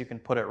place, you can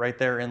put it right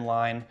there in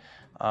line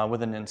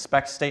with an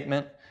inspect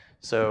statement.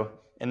 So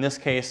in this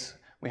case,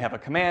 we have a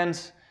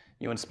command,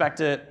 you inspect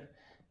it.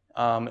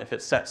 If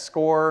it's set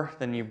score,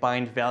 then you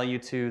bind value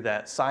to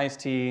that size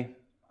t,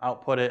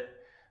 output it.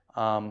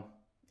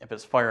 If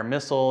it's fire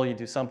missile, you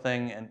do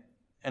something,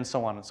 and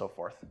so on and so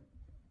forth.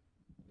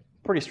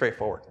 Pretty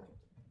straightforward.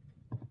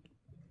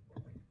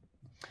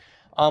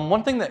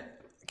 One thing that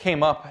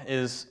came up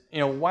is,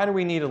 why do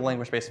we need a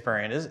language-based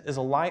variant? Is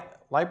a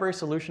library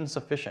solution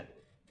sufficient?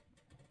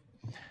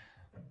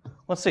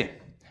 Let's see.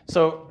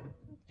 So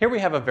here we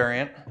have a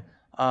variant,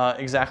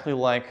 exactly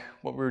like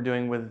what we were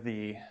doing with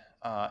the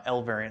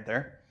L variant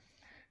there.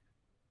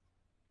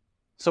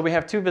 So we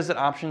have two visit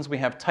options. We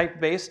have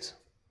type-based.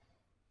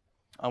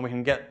 We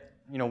can get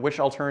which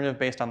alternative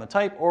based on the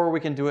type, or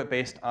we can do it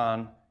based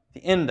on the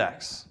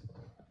index.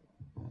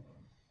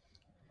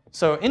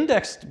 So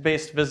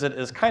index-based visit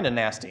is kind of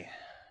nasty,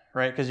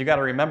 right? Because you got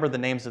to remember the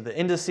names of the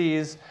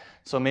indices.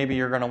 So maybe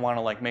you're going to want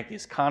to make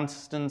these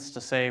constants to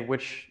say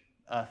which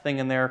thing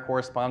in there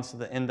corresponds to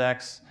the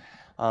index.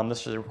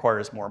 This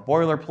requires more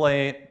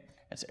boilerplate.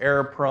 It's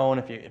error prone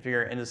if you get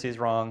your indices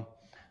wrong.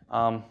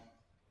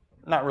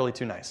 Not really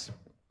too nice.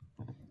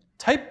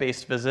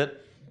 Type-based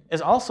visit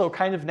is also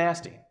kind of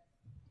nasty.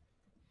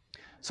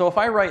 So if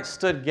I write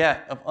std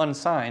get of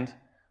unsigned,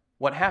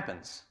 what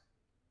happens?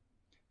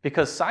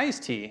 Because size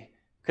t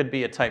could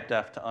be a type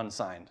def to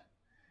unsigned.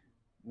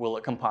 Will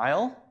it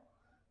compile?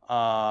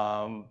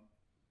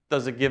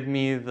 Does it give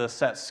me the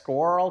set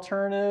score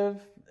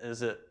alternative?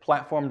 Is it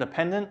platform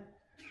dependent?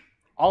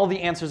 All the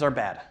answers are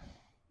bad,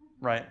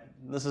 right?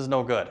 This is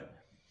no good.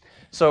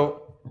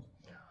 So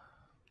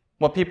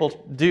what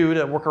people do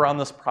to work around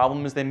this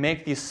problem is they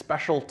make these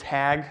special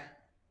tag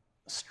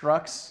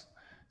structs.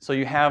 So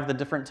you have the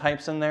different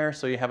types in there.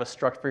 So you have a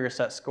struct for your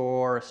set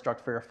score, a struct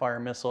for your fire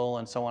missile,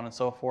 and so on and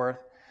so forth.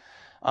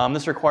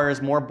 This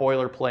requires more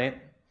boilerplate.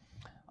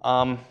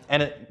 And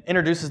it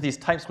introduces these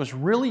types which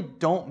really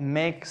don't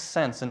make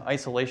sense in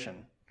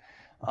isolation.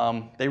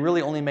 They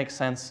really only make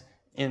sense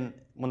when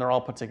they're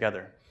all put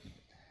together.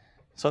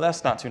 So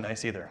that's not too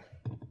nice either.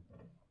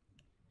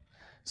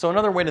 So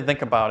another way to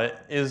think about it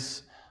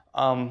is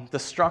the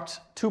struct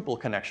tuple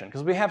connection,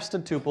 because we have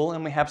std tuple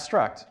and we have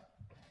struct.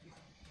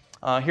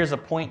 Here's a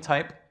point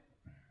type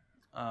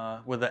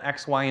with the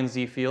x, y, and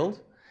z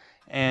field,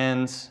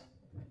 and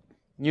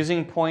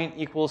using point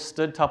equals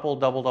std tuple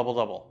double double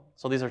double.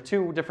 So these are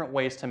two different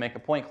ways to make a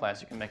point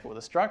class. You can make it with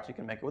a struct, you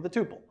can make it with a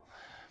tuple.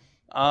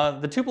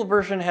 The tuple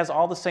version has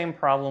all the same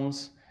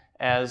problems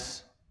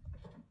as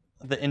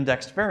the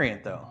indexed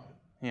variant, though.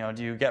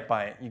 Do you get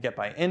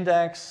by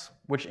index?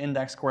 Which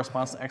index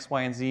corresponds to x,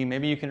 y, and z?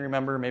 Maybe you can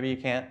remember, maybe you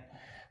can't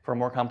for a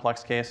more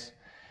complex case.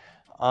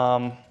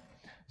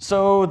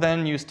 So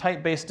then use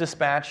type-based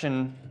dispatch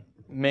and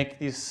make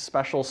these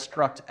special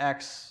struct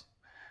x,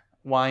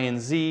 y, and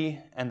z,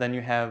 and then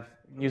you have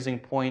using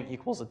point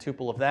equals a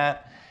tuple of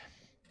that.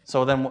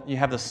 So then you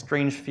have this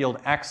strange field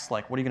x,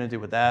 what are you going to do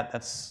with that?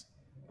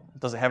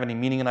 Does it have any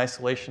meaning in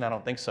isolation? I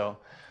don't think so.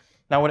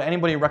 Now, would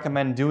anybody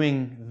recommend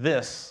doing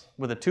this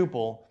with a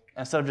tuple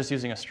instead of just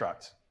using a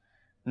struct?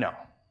 No,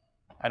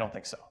 I don't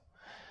think so.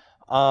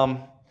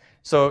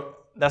 So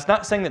that's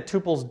not saying that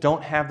tuples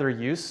don't have their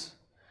use,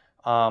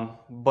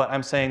 but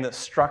I'm saying that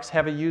structs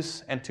have a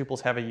use and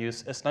tuples have a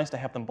use. It's nice to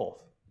have them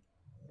both.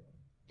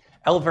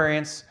 L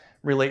variants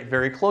relate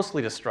very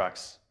closely to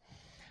structs.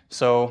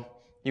 So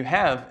you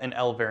have an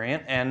L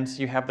variant and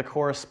you have the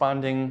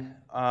corresponding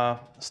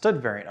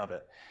std variant of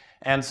it.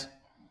 And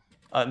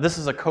this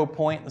is a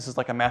copoint. This is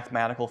like a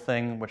mathematical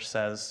thing which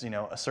says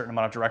a certain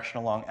amount of direction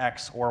along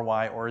x or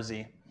y or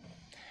z.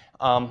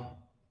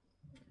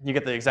 You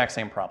get the exact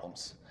same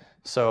problems.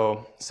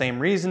 So same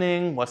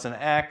reasoning. What's an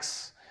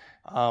x?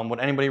 Would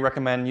anybody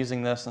recommend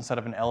using this instead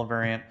of an L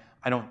variant?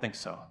 I don't think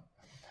so.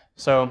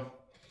 So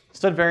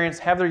std variants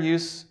have their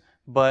use,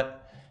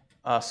 but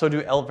so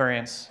do L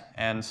variants,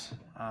 and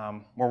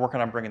we're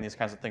working on bringing these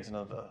kinds of things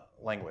into the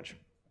language.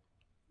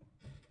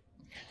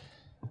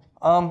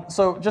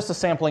 So just a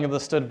sampling of the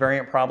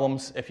Boost.Variant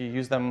problems. If you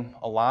use them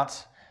a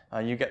lot,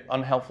 you get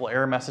unhelpful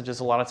error messages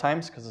a lot of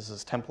times because this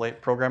is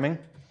template programming.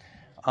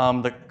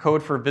 The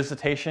code for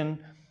visitation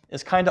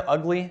is kind of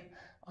ugly,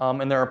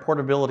 and there are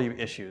portability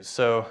issues.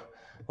 So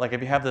like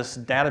if you have this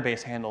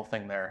database handle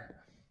thing there,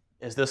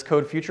 is this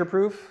code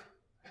future-proof?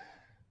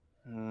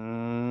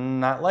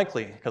 Not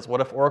likely, because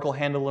what if Oracle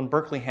handle and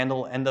Berkeley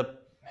handle end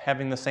up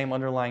having the same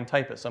underlying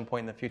type at some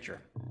point in the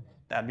future?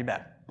 That'd be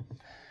bad.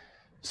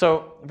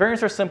 So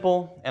variants are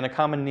simple and a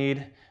common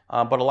need,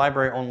 but a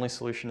library-only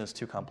solution is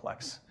too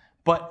complex.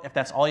 But if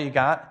that's all you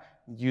got,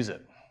 use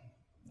it.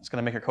 It's going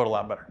to make your code a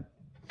lot better.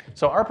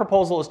 So our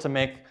proposal is to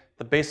make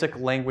the basic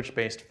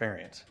language-based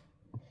variant.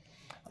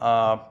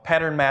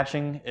 Pattern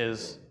matching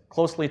is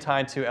closely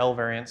tied to L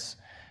variants.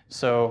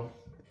 So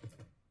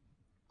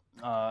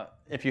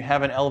if you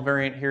have an L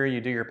variant here,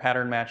 you do your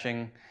pattern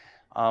matching.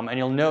 And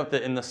you'll note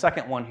that in the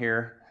second one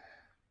here,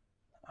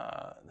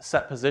 the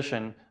set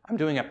position, I'm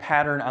doing a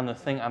pattern on the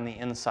thing on the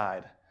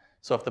inside.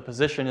 So if the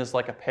position is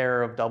like a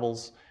pair of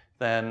doubles,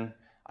 then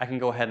I can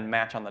go ahead and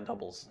match on the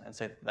doubles and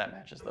say that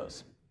matches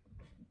those.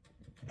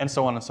 And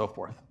so on and so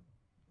forth.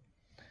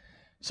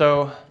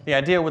 So the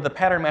idea with the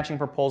pattern matching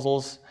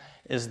proposals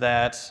is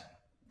that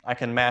I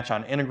can match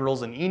on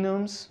integrals and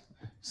enums.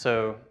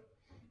 So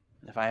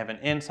if I have an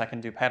int, I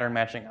can do pattern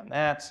matching on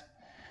that.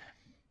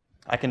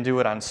 I can do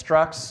it on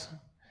structs.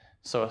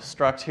 So a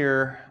struct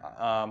here,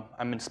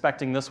 I'm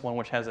inspecting this one,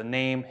 which has a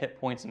name, hit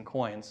points, and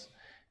coins.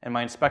 In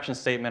my inspection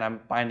statement, I'm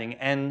binding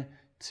n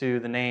to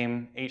the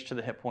name, h to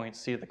the hit points,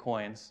 c to the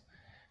coins,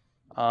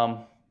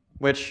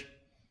 which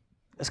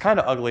is kind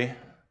of ugly.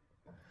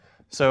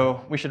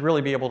 So we should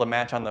really be able to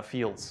match on the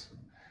fields.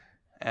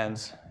 And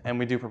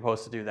we do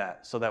propose to do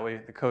that, so that way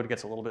the code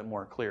gets a little bit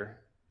more clear.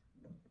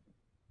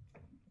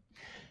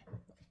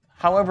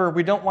 However,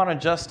 we don't want to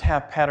just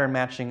have pattern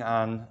matching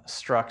on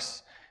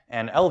structs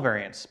and L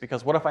variants,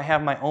 because what if I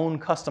have my own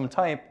custom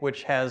type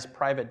which has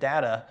private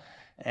data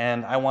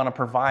and I want to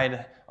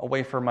provide a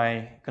way for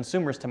my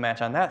consumers to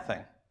match on that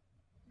thing?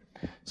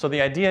 So the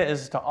idea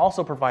is to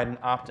also provide an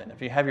opt-in.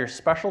 If you have your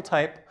special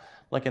type,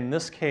 like in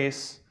this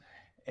case,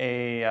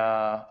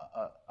 a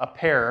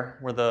pair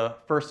where the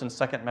first and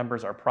second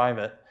members are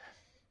private,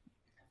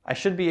 I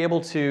should be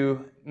able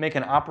to make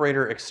an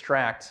operator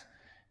extract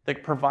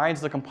that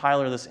provides the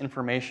compiler this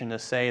information to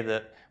say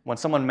that when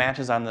someone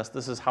matches on this,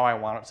 this is how I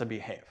want it to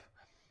behave.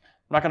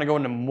 I'm not going to go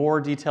into more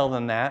detail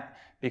than that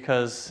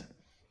because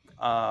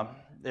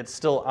it's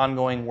still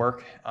ongoing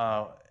work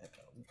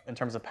in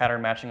terms of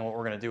pattern matching and what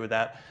we're going to do with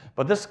that.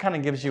 But this kind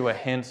of gives you a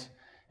hint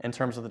in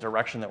terms of the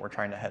direction that we're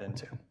trying to head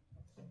into.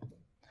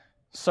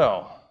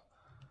 So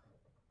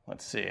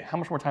let's see. How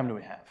much more time do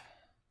we have?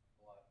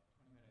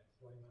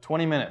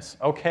 20 minutes.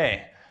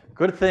 OK.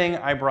 Good thing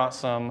I brought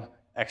some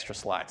extra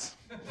slides.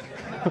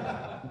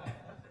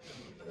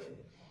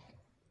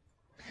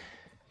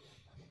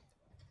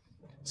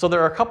 So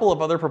there are a couple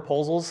of other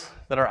proposals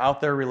that are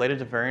out there related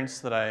to variants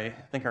that I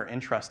think are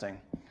interesting.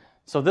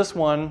 So this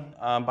one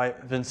by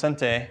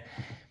Vicente,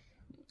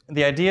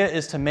 the idea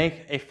is to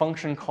make a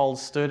function called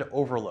std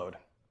overload.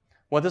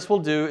 What this will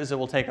do is it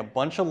will take a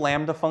bunch of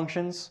lambda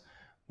functions,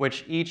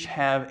 which each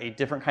have a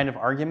different kind of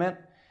argument,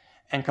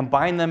 and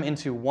combine them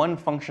into one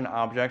function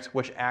object,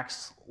 which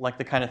acts like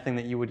the kind of thing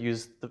that you would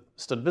use the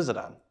std visit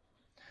on.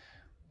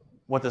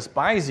 What this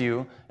buys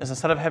you is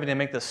instead of having to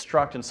make this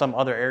struct in some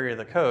other area of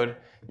the code,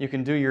 you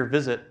can do your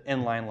visit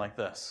inline like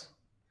this.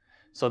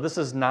 So this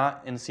is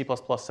not in C++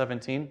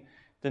 17.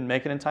 Didn't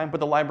make it in time, but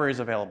the library is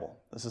available.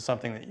 This is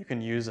something that you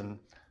can use and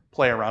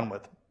play around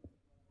with.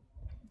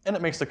 And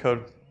it makes the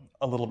code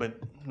a little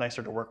bit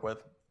nicer to work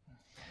with.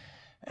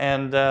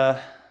 And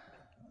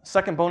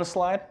second bonus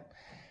slide,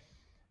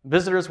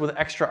 visitors with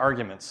extra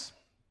arguments.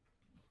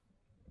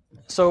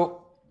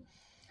 So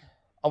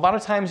a lot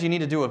of times you need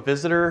to do a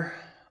visitor,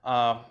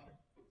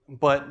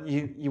 but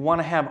you want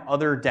to have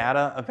other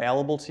data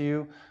available to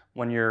you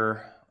when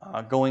you're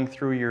going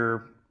through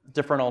your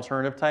different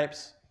alternative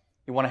types.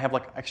 You want to have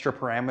like extra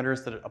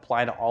parameters that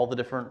apply to all the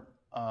different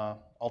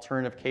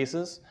alternative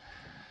cases.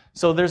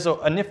 So there's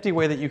a nifty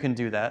way that you can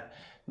do that.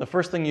 The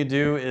first thing you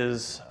do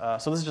is,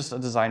 so this is just a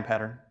design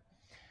pattern.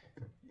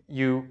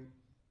 You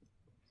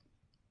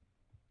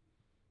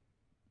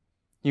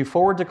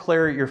forward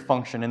declare your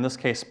function, in this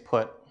case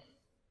put,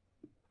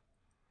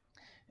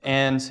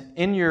 and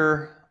in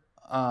your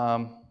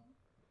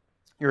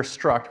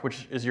struct,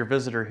 which is your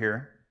visitor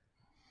here.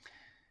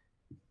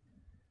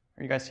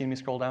 Are you guys seeing me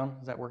scroll down?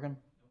 Is that working?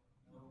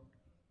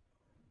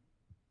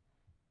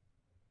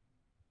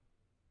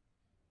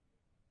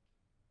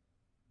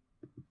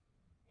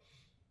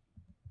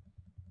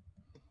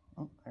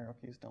 Oh, arrow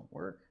keys don't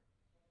work.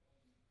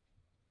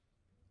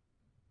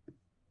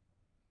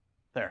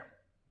 There.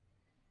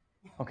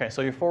 Okay,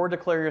 so you forward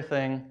declare your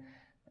thing,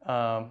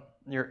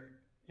 your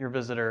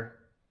visitor,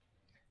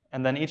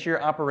 and then each of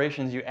your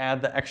operations you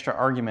add the extra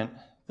argument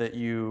that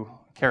you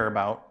care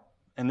about.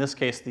 In this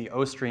case, the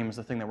O stream is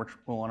the thing that we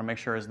want to make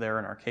sure is there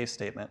in our case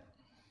statement.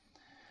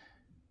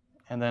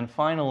 And then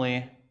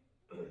finally,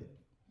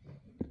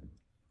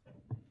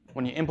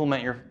 when you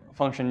implement your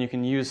function, you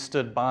can use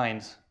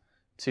std_bind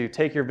to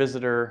take your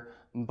visitor,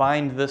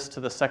 bind this to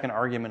the second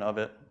argument of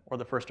it, or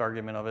the first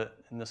argument of it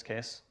in this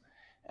case,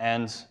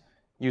 and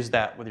use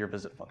that with your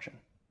visit function.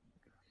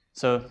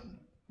 So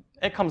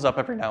it comes up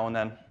every now and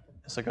then.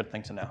 It's a good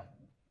thing to know.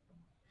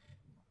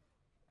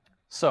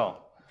 So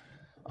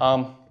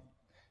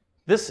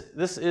this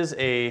is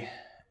a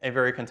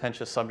very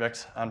contentious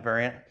subject on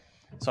variant.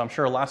 So I'm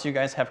sure lots of you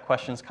guys have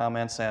questions,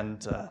 comments,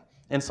 and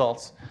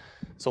insults.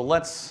 So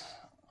let's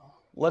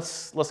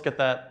get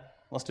that.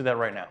 Let's do that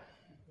right now.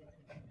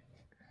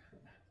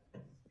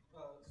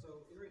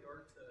 So in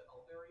regard to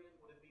L-variant,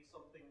 would it be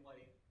something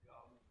like,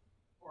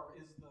 or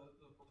is the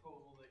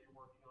proposal that you're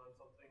working on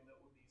something that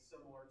would be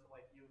similar to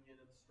like union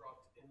and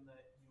struct in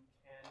that you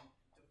can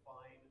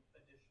define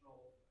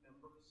additional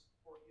members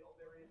for the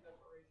L-variant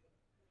declaration,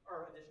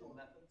 or additional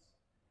methods?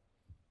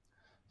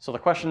 So the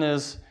question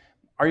is,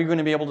 are you going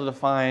to be able to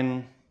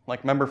define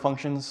like member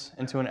functions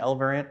into an L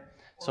variant?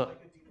 Or So,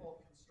 like a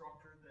default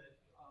constructor that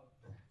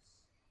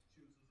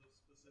chooses a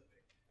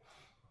specific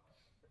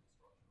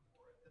constructor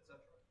for it,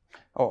 etc.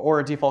 or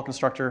a default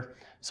constructor.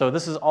 So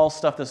this is all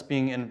stuff that's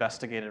being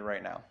investigated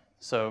right now.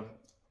 So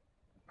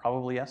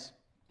probably yes.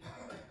 How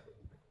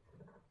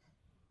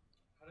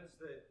does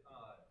the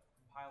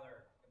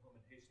compiler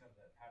implementation of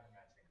the pattern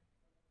matching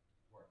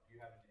work? Do you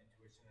have an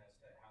intuition as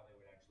to how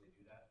they would actually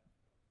do that?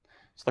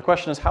 So the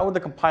question is, how would the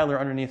compiler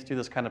underneath do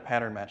this kind of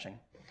pattern matching?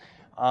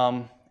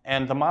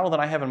 And the model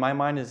that I have in my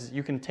mind is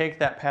you can take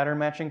that pattern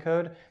matching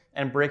code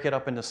and break it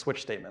up into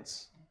switch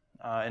statements,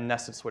 and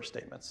nested switch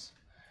statements.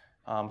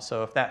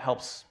 So if that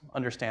helps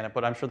understand it,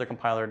 but I'm sure the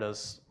compiler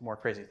does more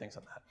crazy things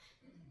than that.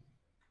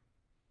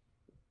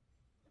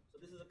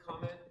 So this is a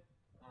comment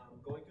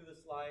going through the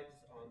slides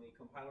on the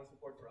compiler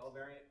support for L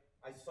variant.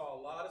 I saw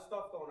a lot of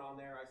stuff going on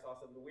there. I saw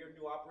some weird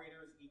new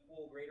operators,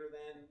 equal, greater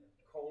than,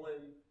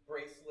 colon,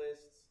 brace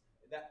lists.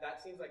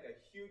 That seems like a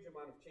huge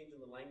amount of change in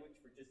the language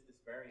for just this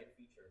variant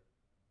feature.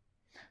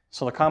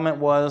 So the comment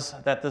was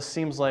that this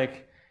seems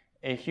like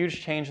a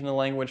huge change in the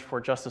language for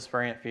just this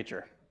variant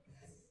feature.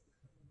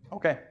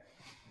 Okay.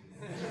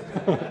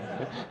 What are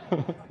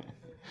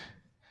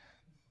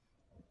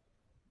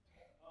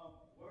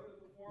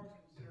the performance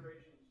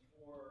considerations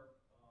for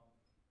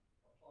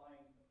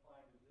applying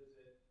the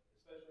visit,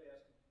 especially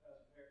as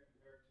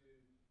compared to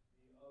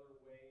the other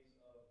ways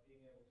of being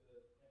able to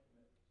implement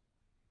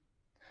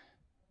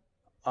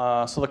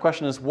it? So the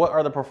question is, what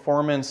are the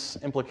performance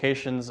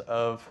implications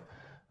of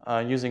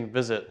using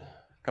visit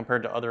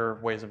compared to other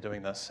ways of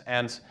doing this?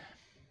 And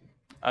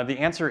the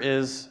answer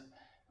is,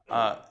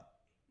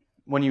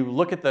 when you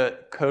look at the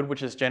code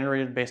which is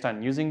generated based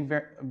on using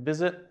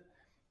visit,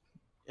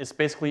 it's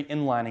basically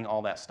inlining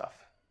all that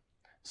stuff.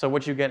 So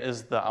what you get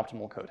is the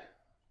optimal code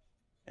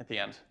at the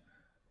end.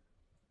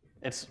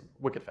 It's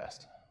wicked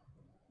fast.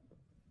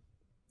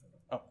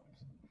 Oh,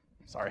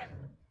 sorry.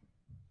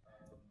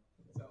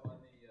 So on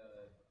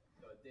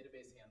the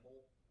database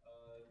handle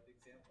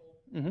example,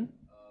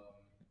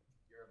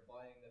 you're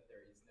implying that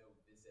there is no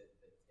visit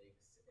that takes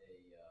a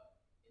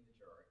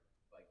integer,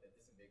 like that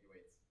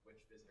disambiguates which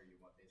visitor you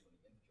want based on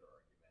the integer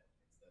argument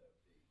instead of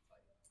the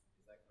type. Is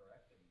that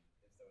correct? And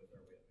if so, is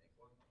there a way to make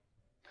one?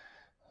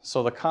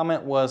 So the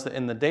comment was that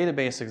in the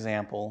database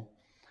example,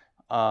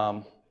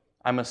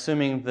 I'm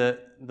assuming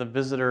that the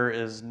visitor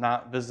is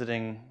not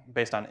visiting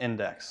based on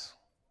index.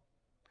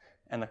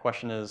 And the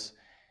question is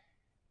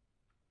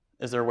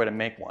there a way to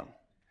make one?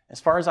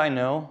 As far as I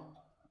know,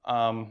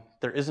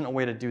 there isn't a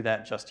way to do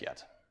that just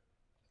yet,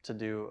 to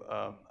do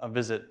a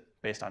visit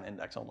based on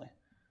index only.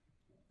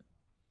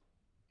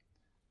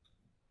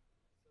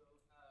 So is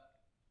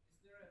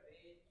there a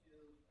way to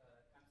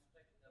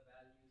construct the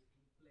values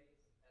in place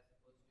as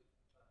opposed to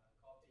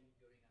copying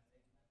during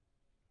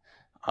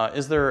assignment?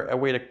 Is there a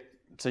way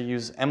to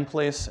use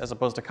mplace as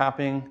opposed to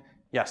copying?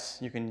 Yes,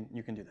 you can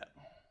do that.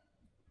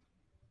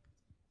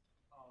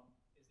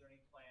 Is there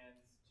any plans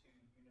to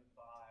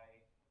unify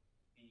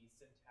the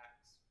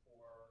syntax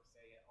for,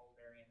 say, L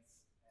variants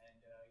and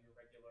your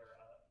regular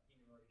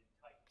enumerated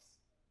types?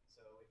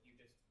 So if you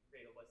just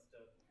create a list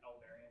of L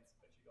variants,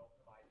 but you don't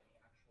provide any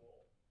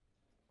actual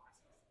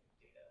class-specific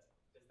data,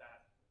 does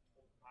that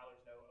will compilers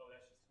know, oh,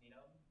 that's just an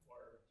enum,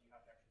 or do you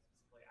have to actually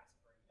specifically ask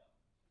for an enum?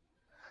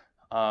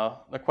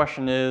 The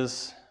question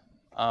is,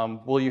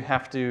 will you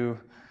have to?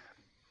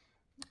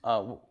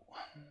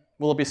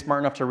 Will it be smart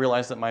enough to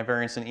realize that my L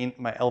variant's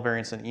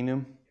in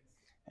enum?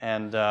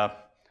 And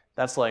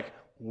that's like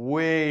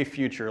way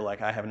future.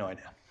 Like I have no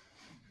idea.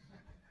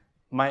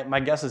 My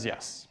guess is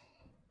yes.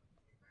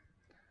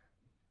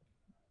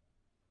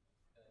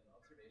 An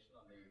observation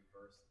on the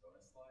first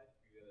bonus slide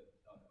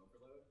on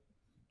overload.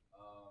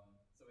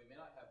 So we may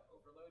not have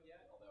overload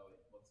yet, although it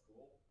looks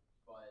cool.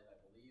 But I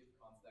believe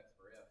context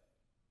for if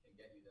can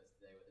get you this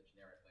today with a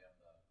generic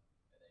lambda,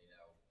 and then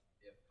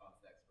if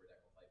context for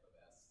decal type of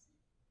s,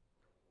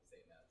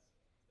 same as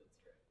the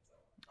string. So.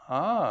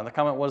 The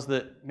comment was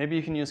that maybe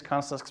you can use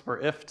context for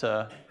if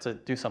to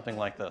do something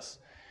like this.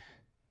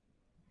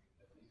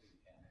 I believe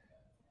that you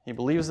can. He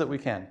believes that we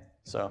can.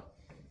 So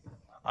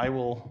I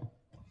will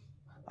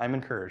I'm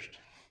encouraged.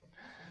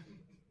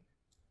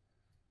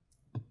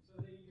 So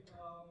the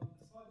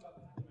slide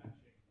about pattern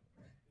matching,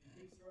 the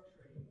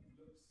restructuring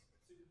looks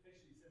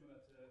superficially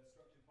similar to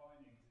structured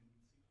bindings in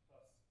C++17.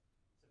 So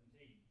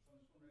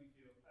I'm just wondering if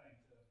you're planning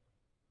to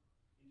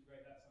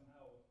integrate that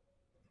somehow,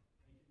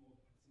 make it more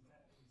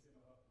syntactically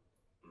similar.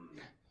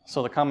 So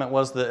the comment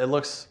was that it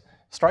looks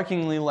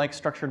strikingly like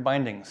structured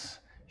bindings.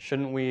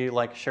 Shouldn't we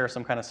like share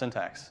some kind of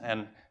syntax?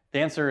 And the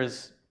answer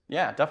is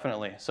yeah,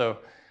 definitely. So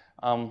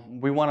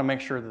we want to make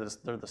sure that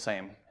they're the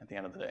same at the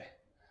end of the day.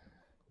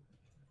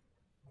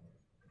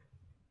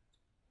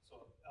 So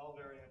if L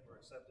variant were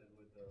accepted,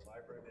 would the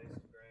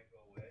library-based variant go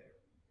away?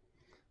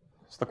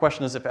 So the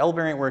question is, if L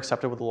variant were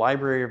accepted, would the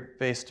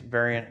library-based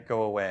variant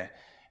go away?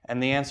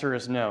 And the answer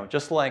is no.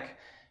 Just like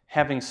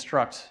having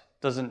struct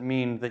doesn't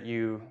mean that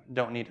you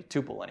don't need a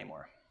tuple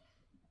anymore.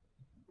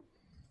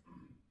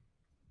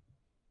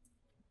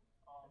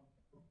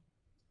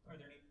 Are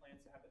there any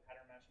plans to have the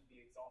pattern matching be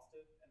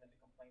exhaustive and then to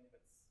complain if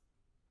it's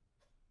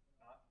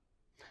not?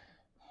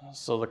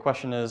 So the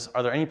question is,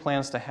 are there any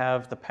plans to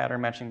have the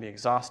pattern matching be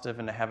exhaustive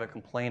and to have it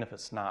complain if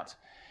it's not?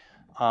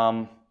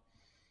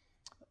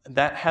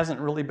 That hasn't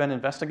really been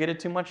investigated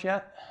too much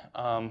yet,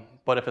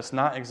 but if it's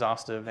not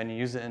exhaustive and you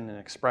use it in an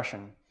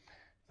expression,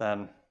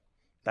 then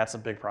that's a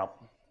big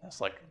problem. That's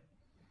like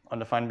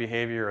undefined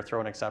behavior or throw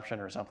an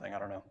exception or something, I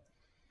don't know.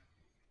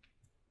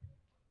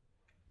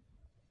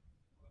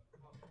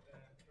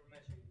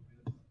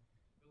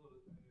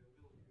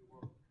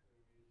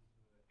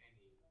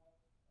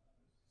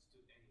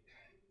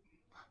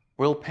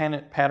 Will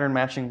pattern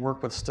matching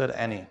work with std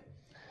any?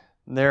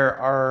 There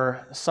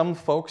are some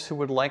folks who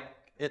would like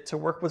it to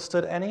work with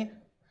std any.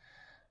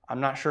 I'm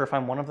not sure if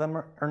I'm one of them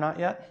or not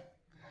yet.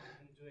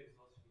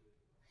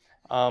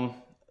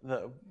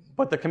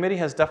 But the committee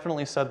has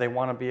definitely said they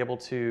want to be able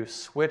to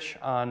switch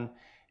on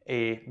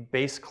a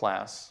base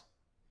class,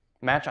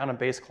 match on a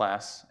base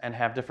class, and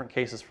have different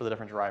cases for the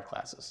different derived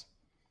classes.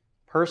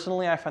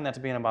 Personally, I find that to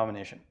be an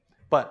abomination.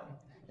 But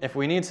if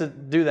we need to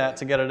do that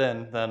to get it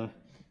in, then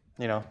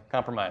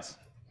compromise.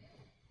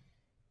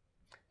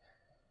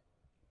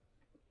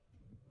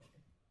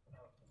 If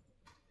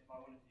I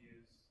wanted to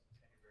use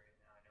any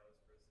variant now, I know it's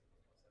for C++17,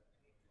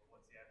 but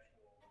what's the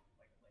actual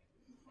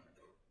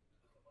length?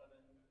 11,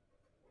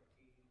 14?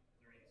 Is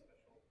there any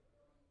special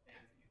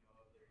things that you know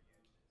of that are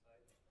used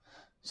inside?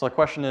 So the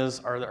question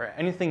is, are there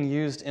anything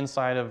used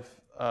inside of,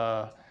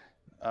 I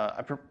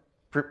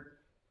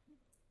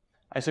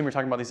assume you're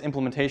talking about these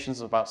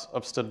implementations of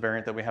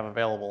std_variant that we have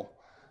available,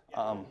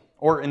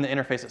 or in the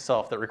interface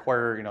itself that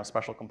require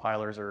special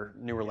compilers or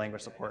newer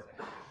language support.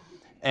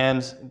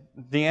 And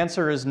the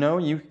answer is no.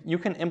 You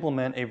can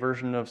implement a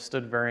version of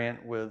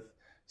std_variant with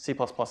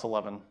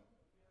C++11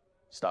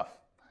 stuff,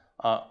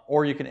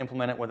 or you can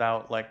implement it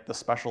without like the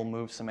special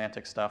move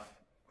semantic stuff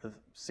with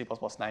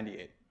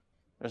C++98.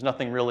 There's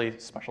nothing really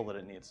special that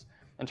it needs.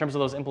 In terms of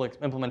those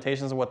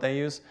implementations and what they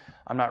use,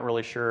 I'm not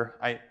really sure.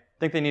 I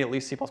think they need at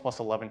least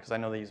C++11 because I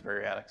know they use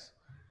variatics.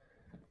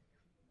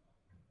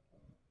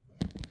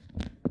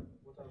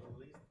 What are the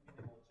least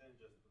minimal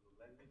changes to the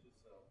language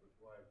itself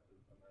required to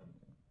implement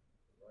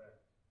variant?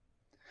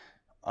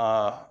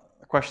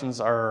 The questions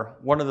are,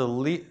 what are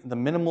the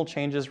minimal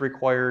changes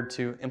required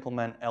to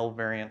implement L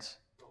variant?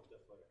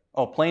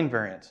 Oh, plain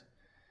variant.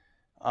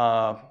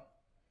 I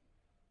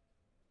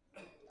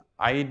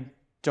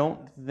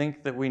don't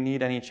think that we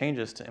need any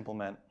changes to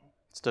implement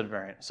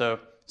std_variant. So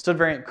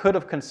std_variant could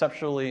have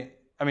conceptually,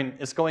 I mean,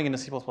 it's going into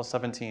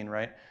C++17,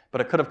 right?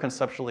 But it could have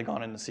conceptually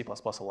gone into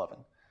C++11.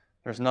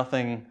 There's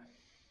nothing,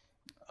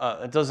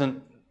 it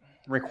doesn't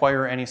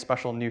require any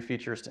special new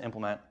features to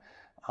implement,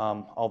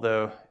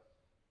 although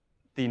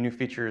the new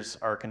features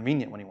are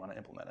convenient when you want to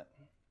implement it.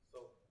 So,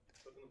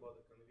 talking about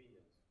the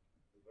convenience,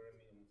 the very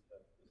minimum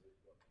step is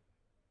required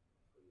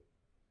for you.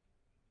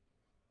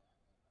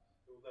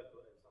 You would like to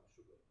add some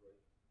sugar, right?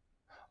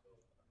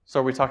 So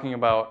are we talking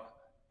about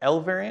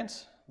L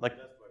variant? Like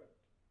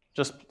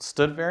just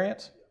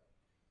std_variant?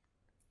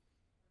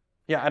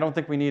 Yeah, I don't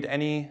think we need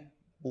any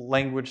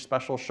language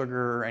special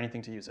sugar or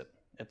anything to use it.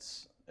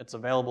 It's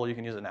available, you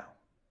can use it now,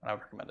 and I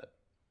would recommend it.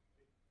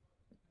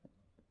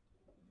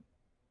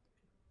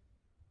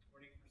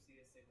 Where do you foresee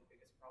as the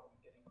biggest problem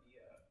getting the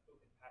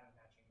open pattern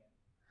matching in?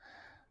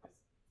 Because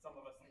some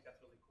of us think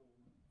that's really cool.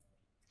 What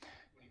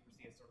do you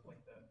foresee as sort of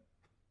like the...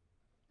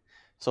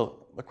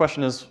 So the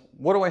question is,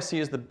 what do I see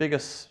as the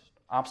biggest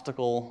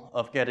obstacle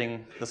of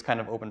getting this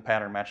kind of open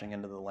pattern matching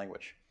into the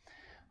language?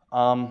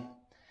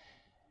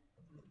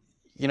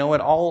 It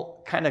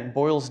all kind of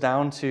boils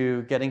down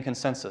to getting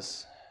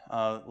consensus.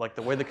 Like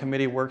the way the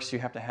committee works, you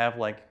have to have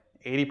like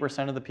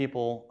 80% of the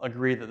people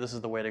agree that this is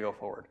the way to go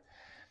forward.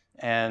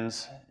 And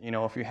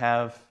if you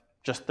have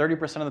just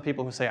 30% of the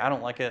people who say, I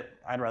don't like it,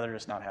 I'd rather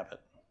just not have it,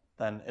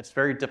 then it's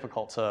very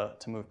difficult to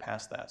move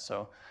past that.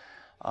 So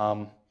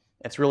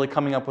it's really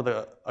coming up with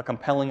a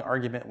compelling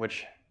argument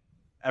which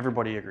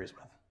everybody agrees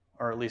with,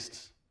 or at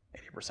least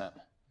 80%.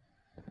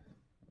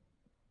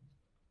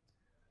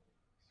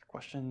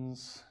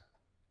 Questions?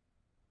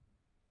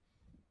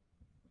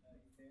 Is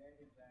there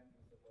any plan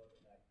to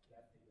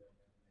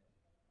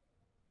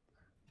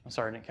I'm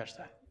sorry, I didn't catch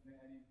that.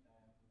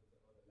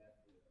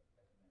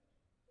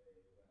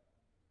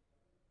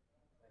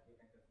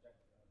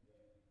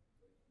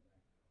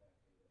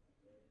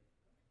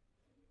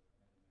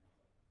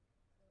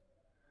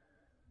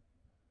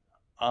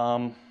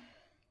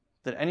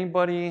 Did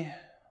anybody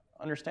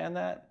understand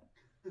that?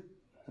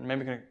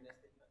 Maybe can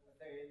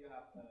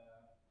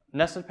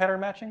nested pattern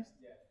matching?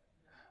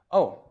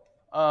 Oh,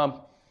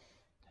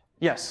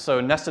 yes.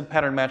 So nested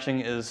pattern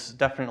matching is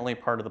definitely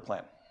part of the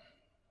plan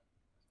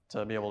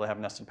to be able to have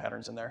nested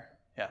patterns in there.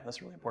 Yeah,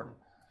 that's really important.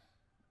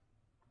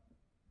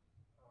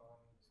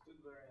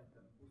 Variant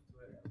and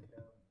Boost.Variant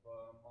have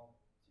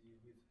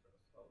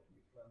multi-visitors, so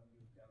when you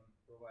can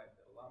provide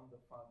a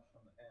lambda function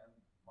and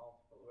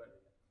multiple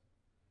variants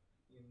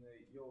in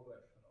your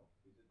version of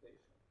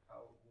visitation,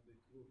 how would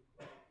it look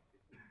like?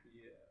 It would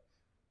be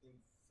an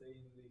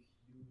insanely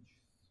huge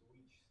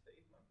switch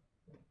statement.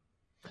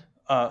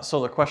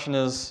 So the question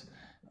is,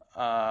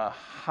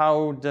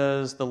 how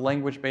does the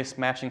language-based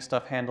matching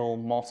stuff handle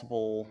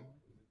multiple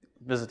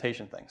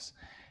visitation things?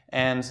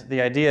 And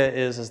the idea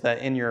is that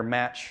in your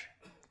match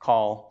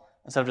call,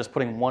 instead of just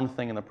putting one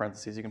thing in the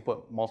parentheses, you can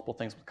put multiple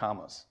things with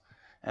commas,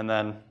 and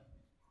then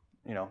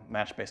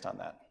match based on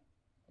that.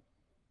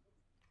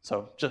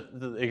 So just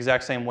the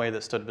exact same way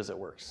that stood visit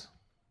works.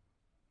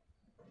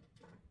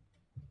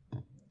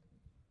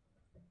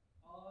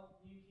 Are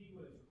new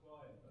keywords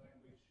required for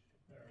language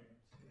variant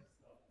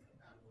stuff?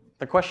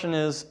 The question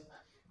is,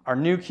 are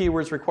new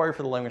keywords required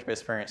for the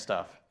language-based variant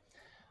stuff?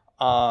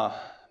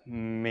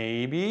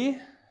 Maybe.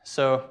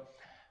 So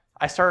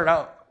I started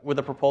out with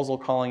a proposal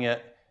calling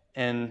it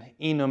an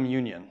enum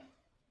union,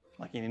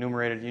 like an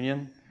enumerated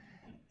union,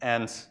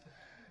 and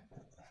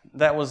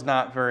that was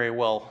not very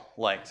well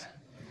liked.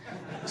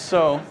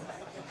 So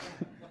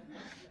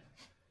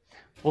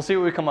we'll see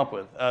what we come up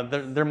with.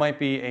 There might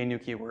be a new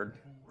keyword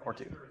or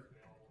two.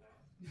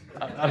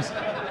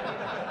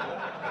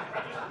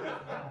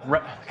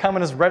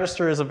 Comment is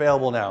register is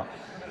available now.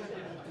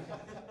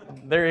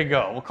 There you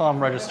go. We'll call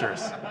them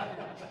registers.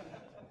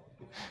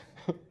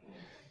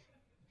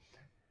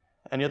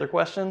 Any other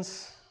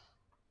questions?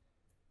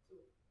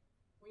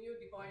 When you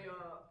define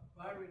a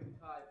variant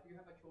type, you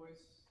have a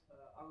choice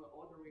on the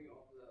ordering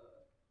of the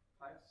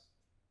types,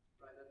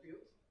 right, the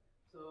fields.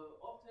 So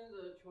often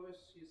the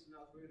choice is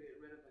not really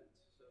relevant.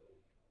 So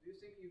do you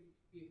think it would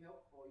be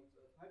helpful if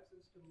the type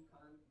system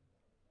can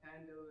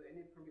handle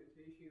any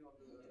permutation of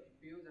the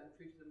fields and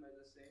treat them as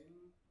the same?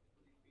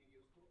 Would it be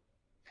useful?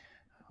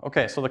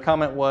 Okay, so the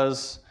comment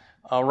was,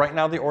 right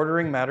now the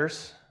ordering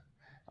matters.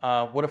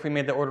 What if we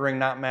made the ordering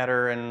not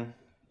matter and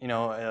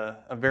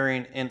a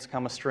variant int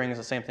comma string is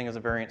the same thing as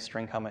a variant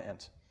string comma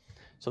int?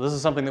 So this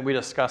is something that we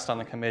discussed on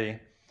the committee.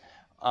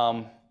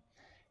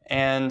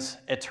 And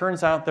it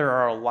turns out there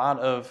are a lot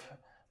of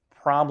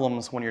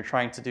problems when you're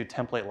trying to do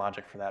template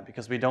logic for that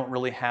because we don't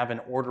really have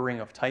an ordering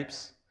of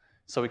types.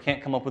 So we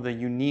can't come up with a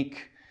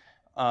unique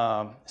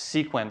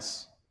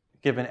sequence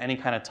given any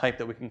kind of type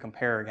that we can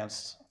compare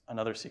against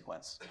another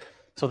sequence.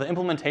 So the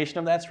implementation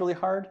of that's really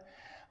hard.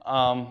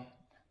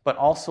 But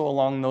also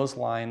along those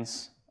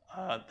lines,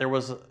 there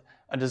was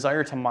a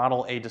desire to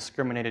model a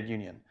discriminated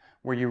union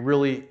where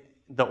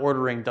the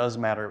ordering does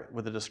matter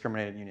with a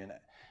discriminated union.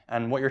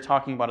 And what you're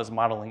talking about is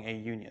modeling a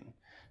union.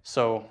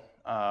 So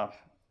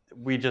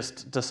we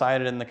just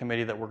decided in the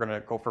committee that we're going to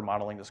go for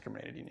modeling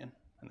discriminated union.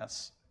 And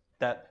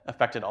that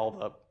affected all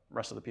the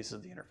rest of the pieces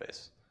of the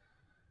interface.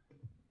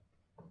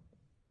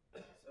 So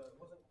it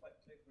wasn't quite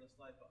clear from the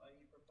slide, but are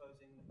you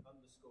proposing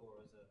underscore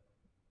as a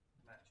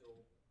match-all, or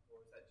is that just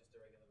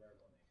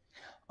a regular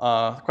variable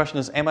name? The question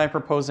is, am I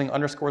proposing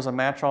underscore as a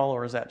match-all,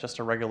 or is that just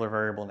a regular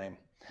variable name?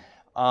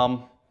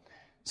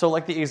 So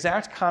like the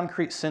exact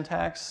concrete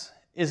syntax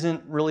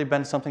isn't really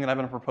been something that I've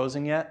been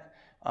proposing yet.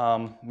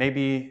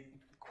 Maybe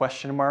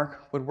question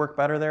mark would work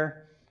better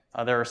there.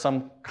 There are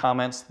some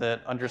comments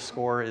that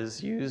underscore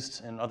is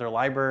used in other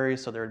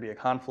libraries, so there would be a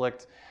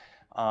conflict.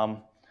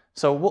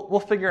 So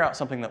we'll figure out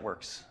something that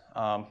works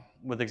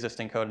with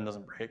existing code and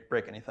doesn't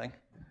break anything.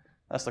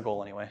 That's the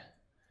goal anyway.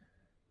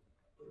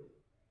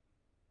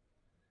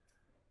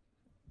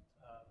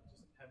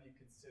 Just have you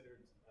considered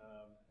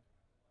a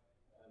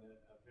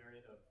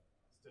variant of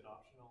stood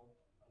optional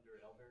under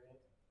L variant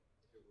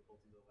applicable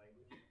to the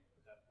language,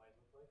 what that might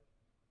look like?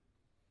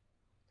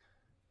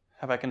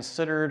 Have I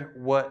considered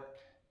what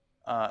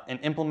an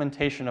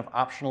implementation of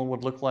optional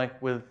would look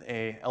like with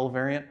a L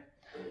variant?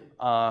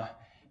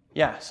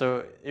 Yeah,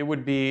 so it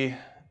would be,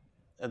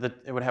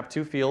 it would have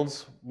two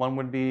fields. One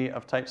would be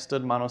of type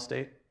stood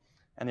monostate,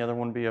 and the other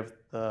one would be of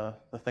the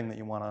thing that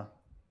you want to,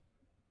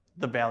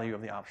 the value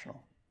of the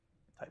optional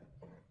type.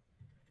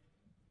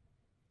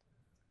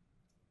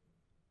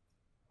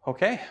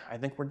 Okay, I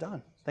think we're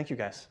done. Thank you,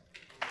 guys.